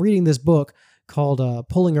 And I'm reading this book called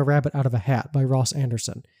Pulling a Rabbit Out of a Hat by Ross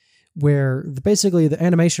Anderson, where basically the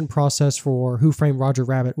animation process for Who Framed Roger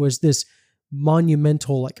Rabbit was this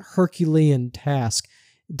monumental, like Herculean task,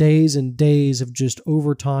 days and days of just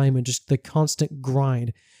overtime and just the constant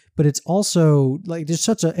grind. But it's also like there's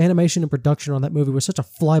such an animation and production on that movie was such a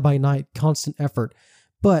fly-by-night constant effort.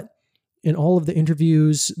 But in all of the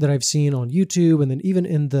interviews that I've seen on YouTube, and then even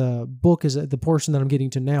in the book, is the portion that I'm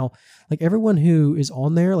getting to now, like everyone who is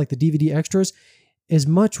on there, like the DVD extras, as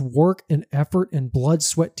much work and effort and blood,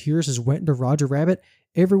 sweat, tears as went into Roger Rabbit,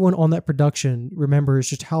 everyone on that production remembers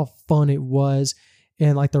just how fun it was.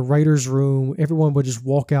 And like the writer's room, everyone would just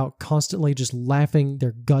walk out constantly just laughing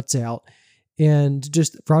their guts out. And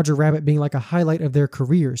just Roger Rabbit being like a highlight of their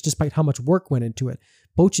careers, despite how much work went into it.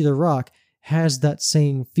 BOCCHI the Rock has that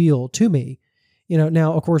same feel to me. You know,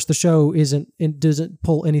 now, of course, the show doesn't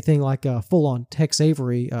pull anything like a full-on Tex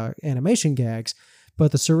Avery animation gags,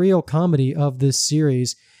 but the surreal comedy of this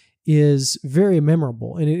series is very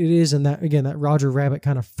memorable. And it is in that, again, that Roger Rabbit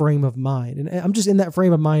kind of frame of mind. And I'm just in that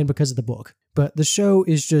frame of mind because of the book. But the show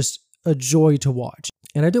is just a joy to watch.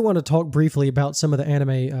 And I do want to talk briefly about some of the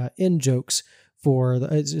anime in-jokes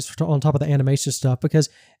on top of the animation stuff, because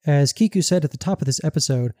as Kiku said at the top of this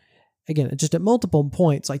episode, again, just at multiple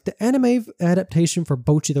points, like the anime adaptation for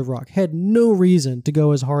BOCCHI the Rock had no reason to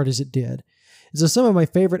go as hard as it did. So some of my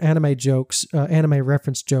favorite anime jokes, anime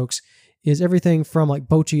reference jokes, is everything from like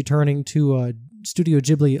BOCCHI turning to Studio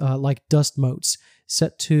Ghibli like dust motes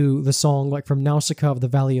set to the song like from Nausicaa of the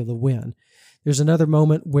Valley of the Wind. There's another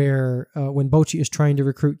moment where when BOCCHI is trying to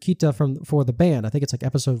recruit Kita for the band, I think it's like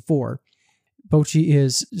episode 4, BOCCHI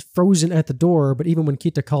is frozen at the door, but even when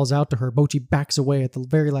Kita calls out to her, BOCCHI backs away at the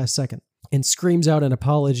very last second and screams out an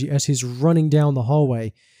apology as he's running down the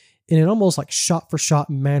hallway in an almost like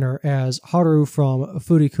shot-for-shot manner as Haru from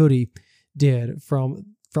Furikuri did from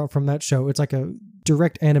that show. It's like a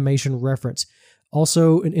direct animation reference.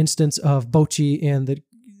 Also an instance of BOCCHI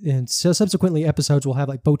and subsequently episodes will have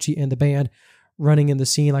like BOCCHI and the band running in the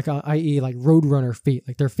scene, like i.e. like Roadrunner feet,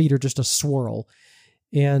 like their feet are just a swirl.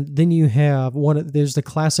 And then you have there's the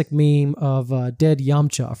classic meme of dead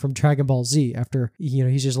Yamcha from Dragon Ball Z after,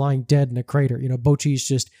 he's just lying dead in a crater. BOCCHI's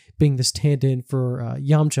just being the stand-in for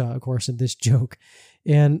Yamcha, of course, in this joke.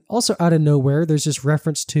 And also out of nowhere, there's this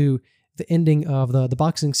reference to the ending of the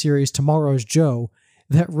boxing series Tomorrow's Joe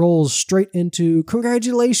that rolls straight into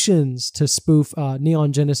congratulations to spoof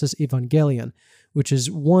Neon Genesis Evangelion, which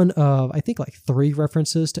is one of, I think, like 3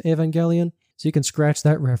 references to Evangelion. So you can scratch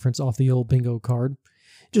that reference off the old bingo card.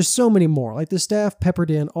 Just so many more. Like the staff peppered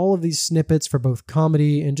in all of these snippets for both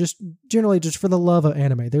comedy and just generally just for the love of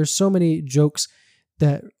anime. There's so many jokes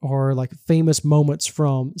that are like famous moments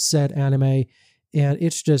from said anime, and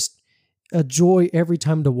it's just a joy every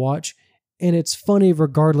time to watch. And it's funny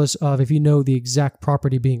regardless of if you know the exact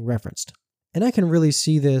property being referenced. And I can really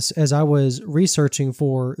see this as I was researching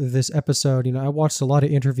for this episode. I watched a lot of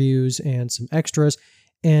interviews and some extras,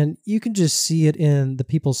 and you can just see it in the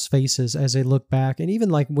people's faces as they look back. And even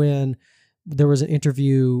like when there was an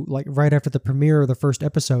interview, like right after the premiere of the first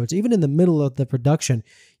episodes, even in the middle of the production,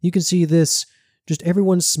 you can see this, just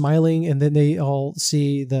everyone smiling, and then they all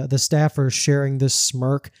see the staffers sharing this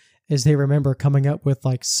smirk as they remember coming up with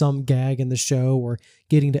like some gag in the show or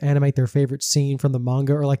getting to animate their favorite scene from the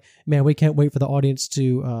manga, or like, man, we can't wait for the audience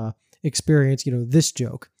to experience, this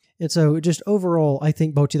joke. And so just overall, I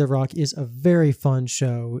think BOCCHI the Rock is a very fun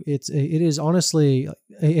show. It is honestly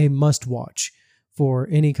a must watch for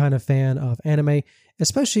any kind of fan of anime,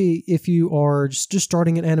 especially if you are just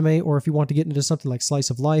starting an anime, or if you want to get into something like Slice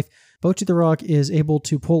of Life. BOCCHI the Rock is able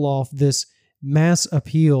to pull off this mass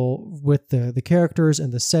appeal with the characters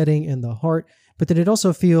and the setting and the heart, but then it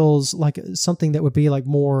also feels like something that would be like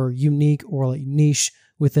more unique or like niche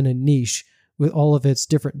within a niche with all of its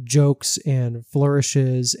different jokes and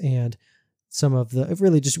flourishes and some of the, it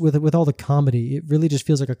really just, with all the comedy, it really just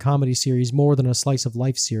feels like a comedy series more than a slice of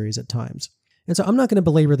life series at times. And so I'm not going to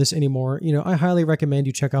belabor this anymore. I highly recommend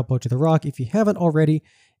you check out Bocchi the Rock if you haven't already.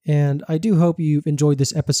 And I do hope you've enjoyed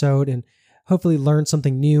this episode and hopefully learned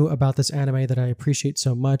something new about this anime that I appreciate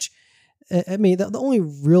so much. I mean, the only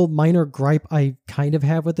real minor gripe I kind of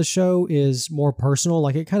have with the show is more personal.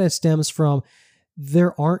 Like, it kind of stems from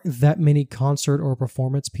there aren't that many concert or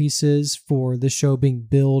performance pieces for this show being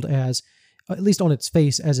billed as, at least on its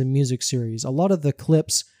face, as a music series. A lot of the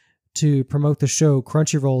clips to promote the show,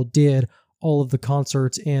 Crunchyroll did all of the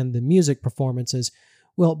concerts and the music performances.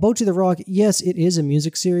 Well, Bocchi the Rock, yes, it is a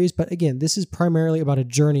music series, but again, this is primarily about a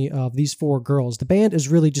journey of these four girls. The band is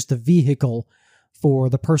really just a vehicle for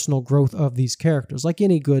the personal growth of these characters, like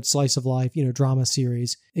any good slice of life, drama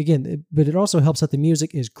series. Again, but it also helps that the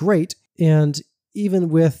music is great, and even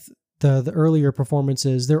with the earlier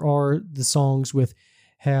performances, there are the songs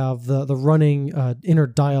have the running inner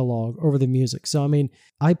dialogue over the music. So, I mean,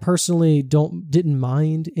 I personally didn't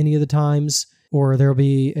mind any of the times, or there'll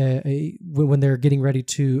be when they're getting ready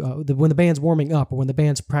to, when the band's warming up or when the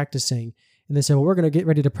band's practicing, and they say, well, we're going to get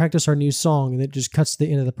ready to practice our new song, and it just cuts to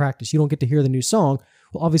the end of the practice. You don't get to hear the new song.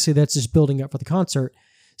 Well, obviously, that's just building up for the concert.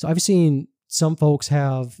 So I've seen some folks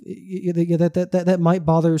have, that might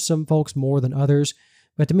bother some folks more than others,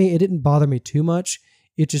 but to me, it didn't bother me too much.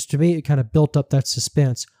 It just, to me, it kind of built up that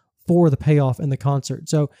suspense for the payoff in the concert.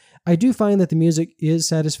 So I do find that the music is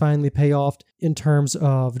satisfyingly payoff in terms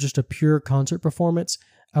of just a pure concert performance.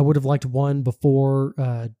 I would have liked one before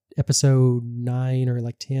episode 9 or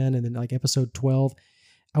like 10 and then like episode 12.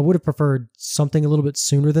 I would have preferred something a little bit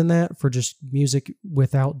sooner than that for just music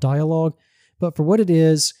without dialogue. But for what it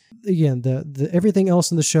is, again, the everything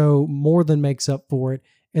else in the show more than makes up for it.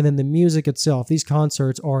 And then the music itself, these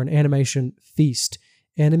concerts are an animation feast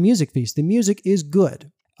and a music feast. The music is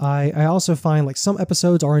good. I also find like some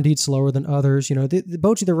episodes are indeed slower than others. The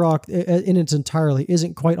Bocchi the Rock in its entirely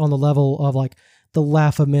isn't quite on the level of like the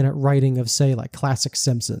laugh-a-minute writing of, say, like classic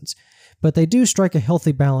Simpsons. But they do strike a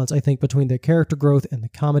healthy balance, I think, between the character growth and the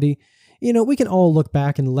comedy. We can all look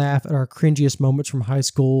back and laugh at our cringiest moments from high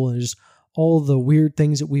school and just all the weird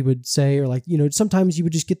things that we would say, or like, sometimes you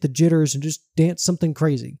would just get the jitters and just dance something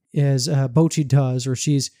crazy, as Bocchi does, or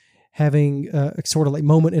she's having a sort of like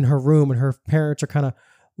moment in her room and her parents are kind of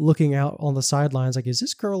looking out on the sidelines like, is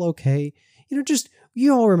this girl okay?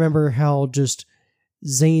 You all remember how just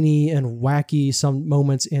zany and wacky some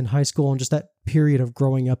moments in high school and just that period of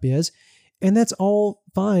growing up is. And that's all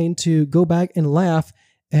fine to go back and laugh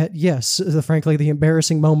at, yes, frankly, the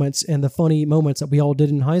embarrassing moments and the funny moments that we all did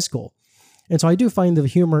in high school. And so I do find the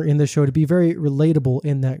humor in this show to be very relatable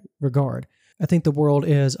in that regard. I think the world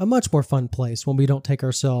is a much more fun place when we don't take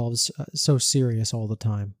ourselves so serious all the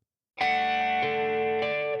time.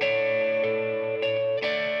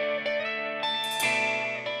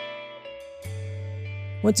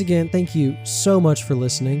 Once again, thank you so much for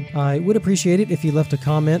listening. I would appreciate it if you left a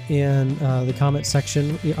comment in the comment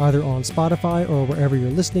section, either on Spotify or wherever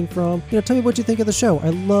you're listening from. Tell me what you think of the show. I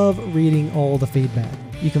love reading all the feedback.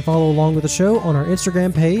 You can follow along with the show on our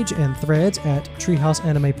Instagram page and threads at Treehouse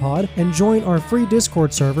Anime Pod, and join our free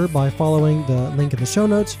Discord server by following the link in the show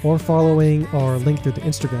notes or following our link through the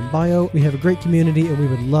Instagram bio. We have a great community and we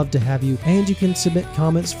would love to have you, and you can submit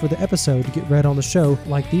comments for the episode to get read on the show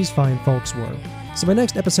like these fine folks were. So my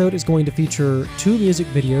next episode is going to feature 2 music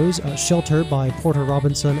videos, Shelter by Porter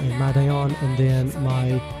Robinson and Madayon, and then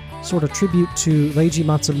my sort of tribute to Leiji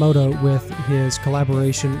Matsumoto with his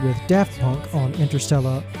collaboration with Daft Punk on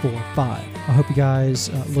Interstellar 4-5. I hope you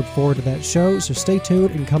guys look forward to that show, so stay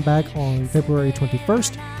tuned and come back on February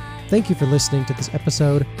 21st. Thank you for listening to this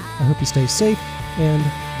episode. I hope you stay safe and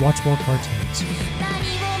watch more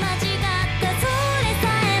cartoons.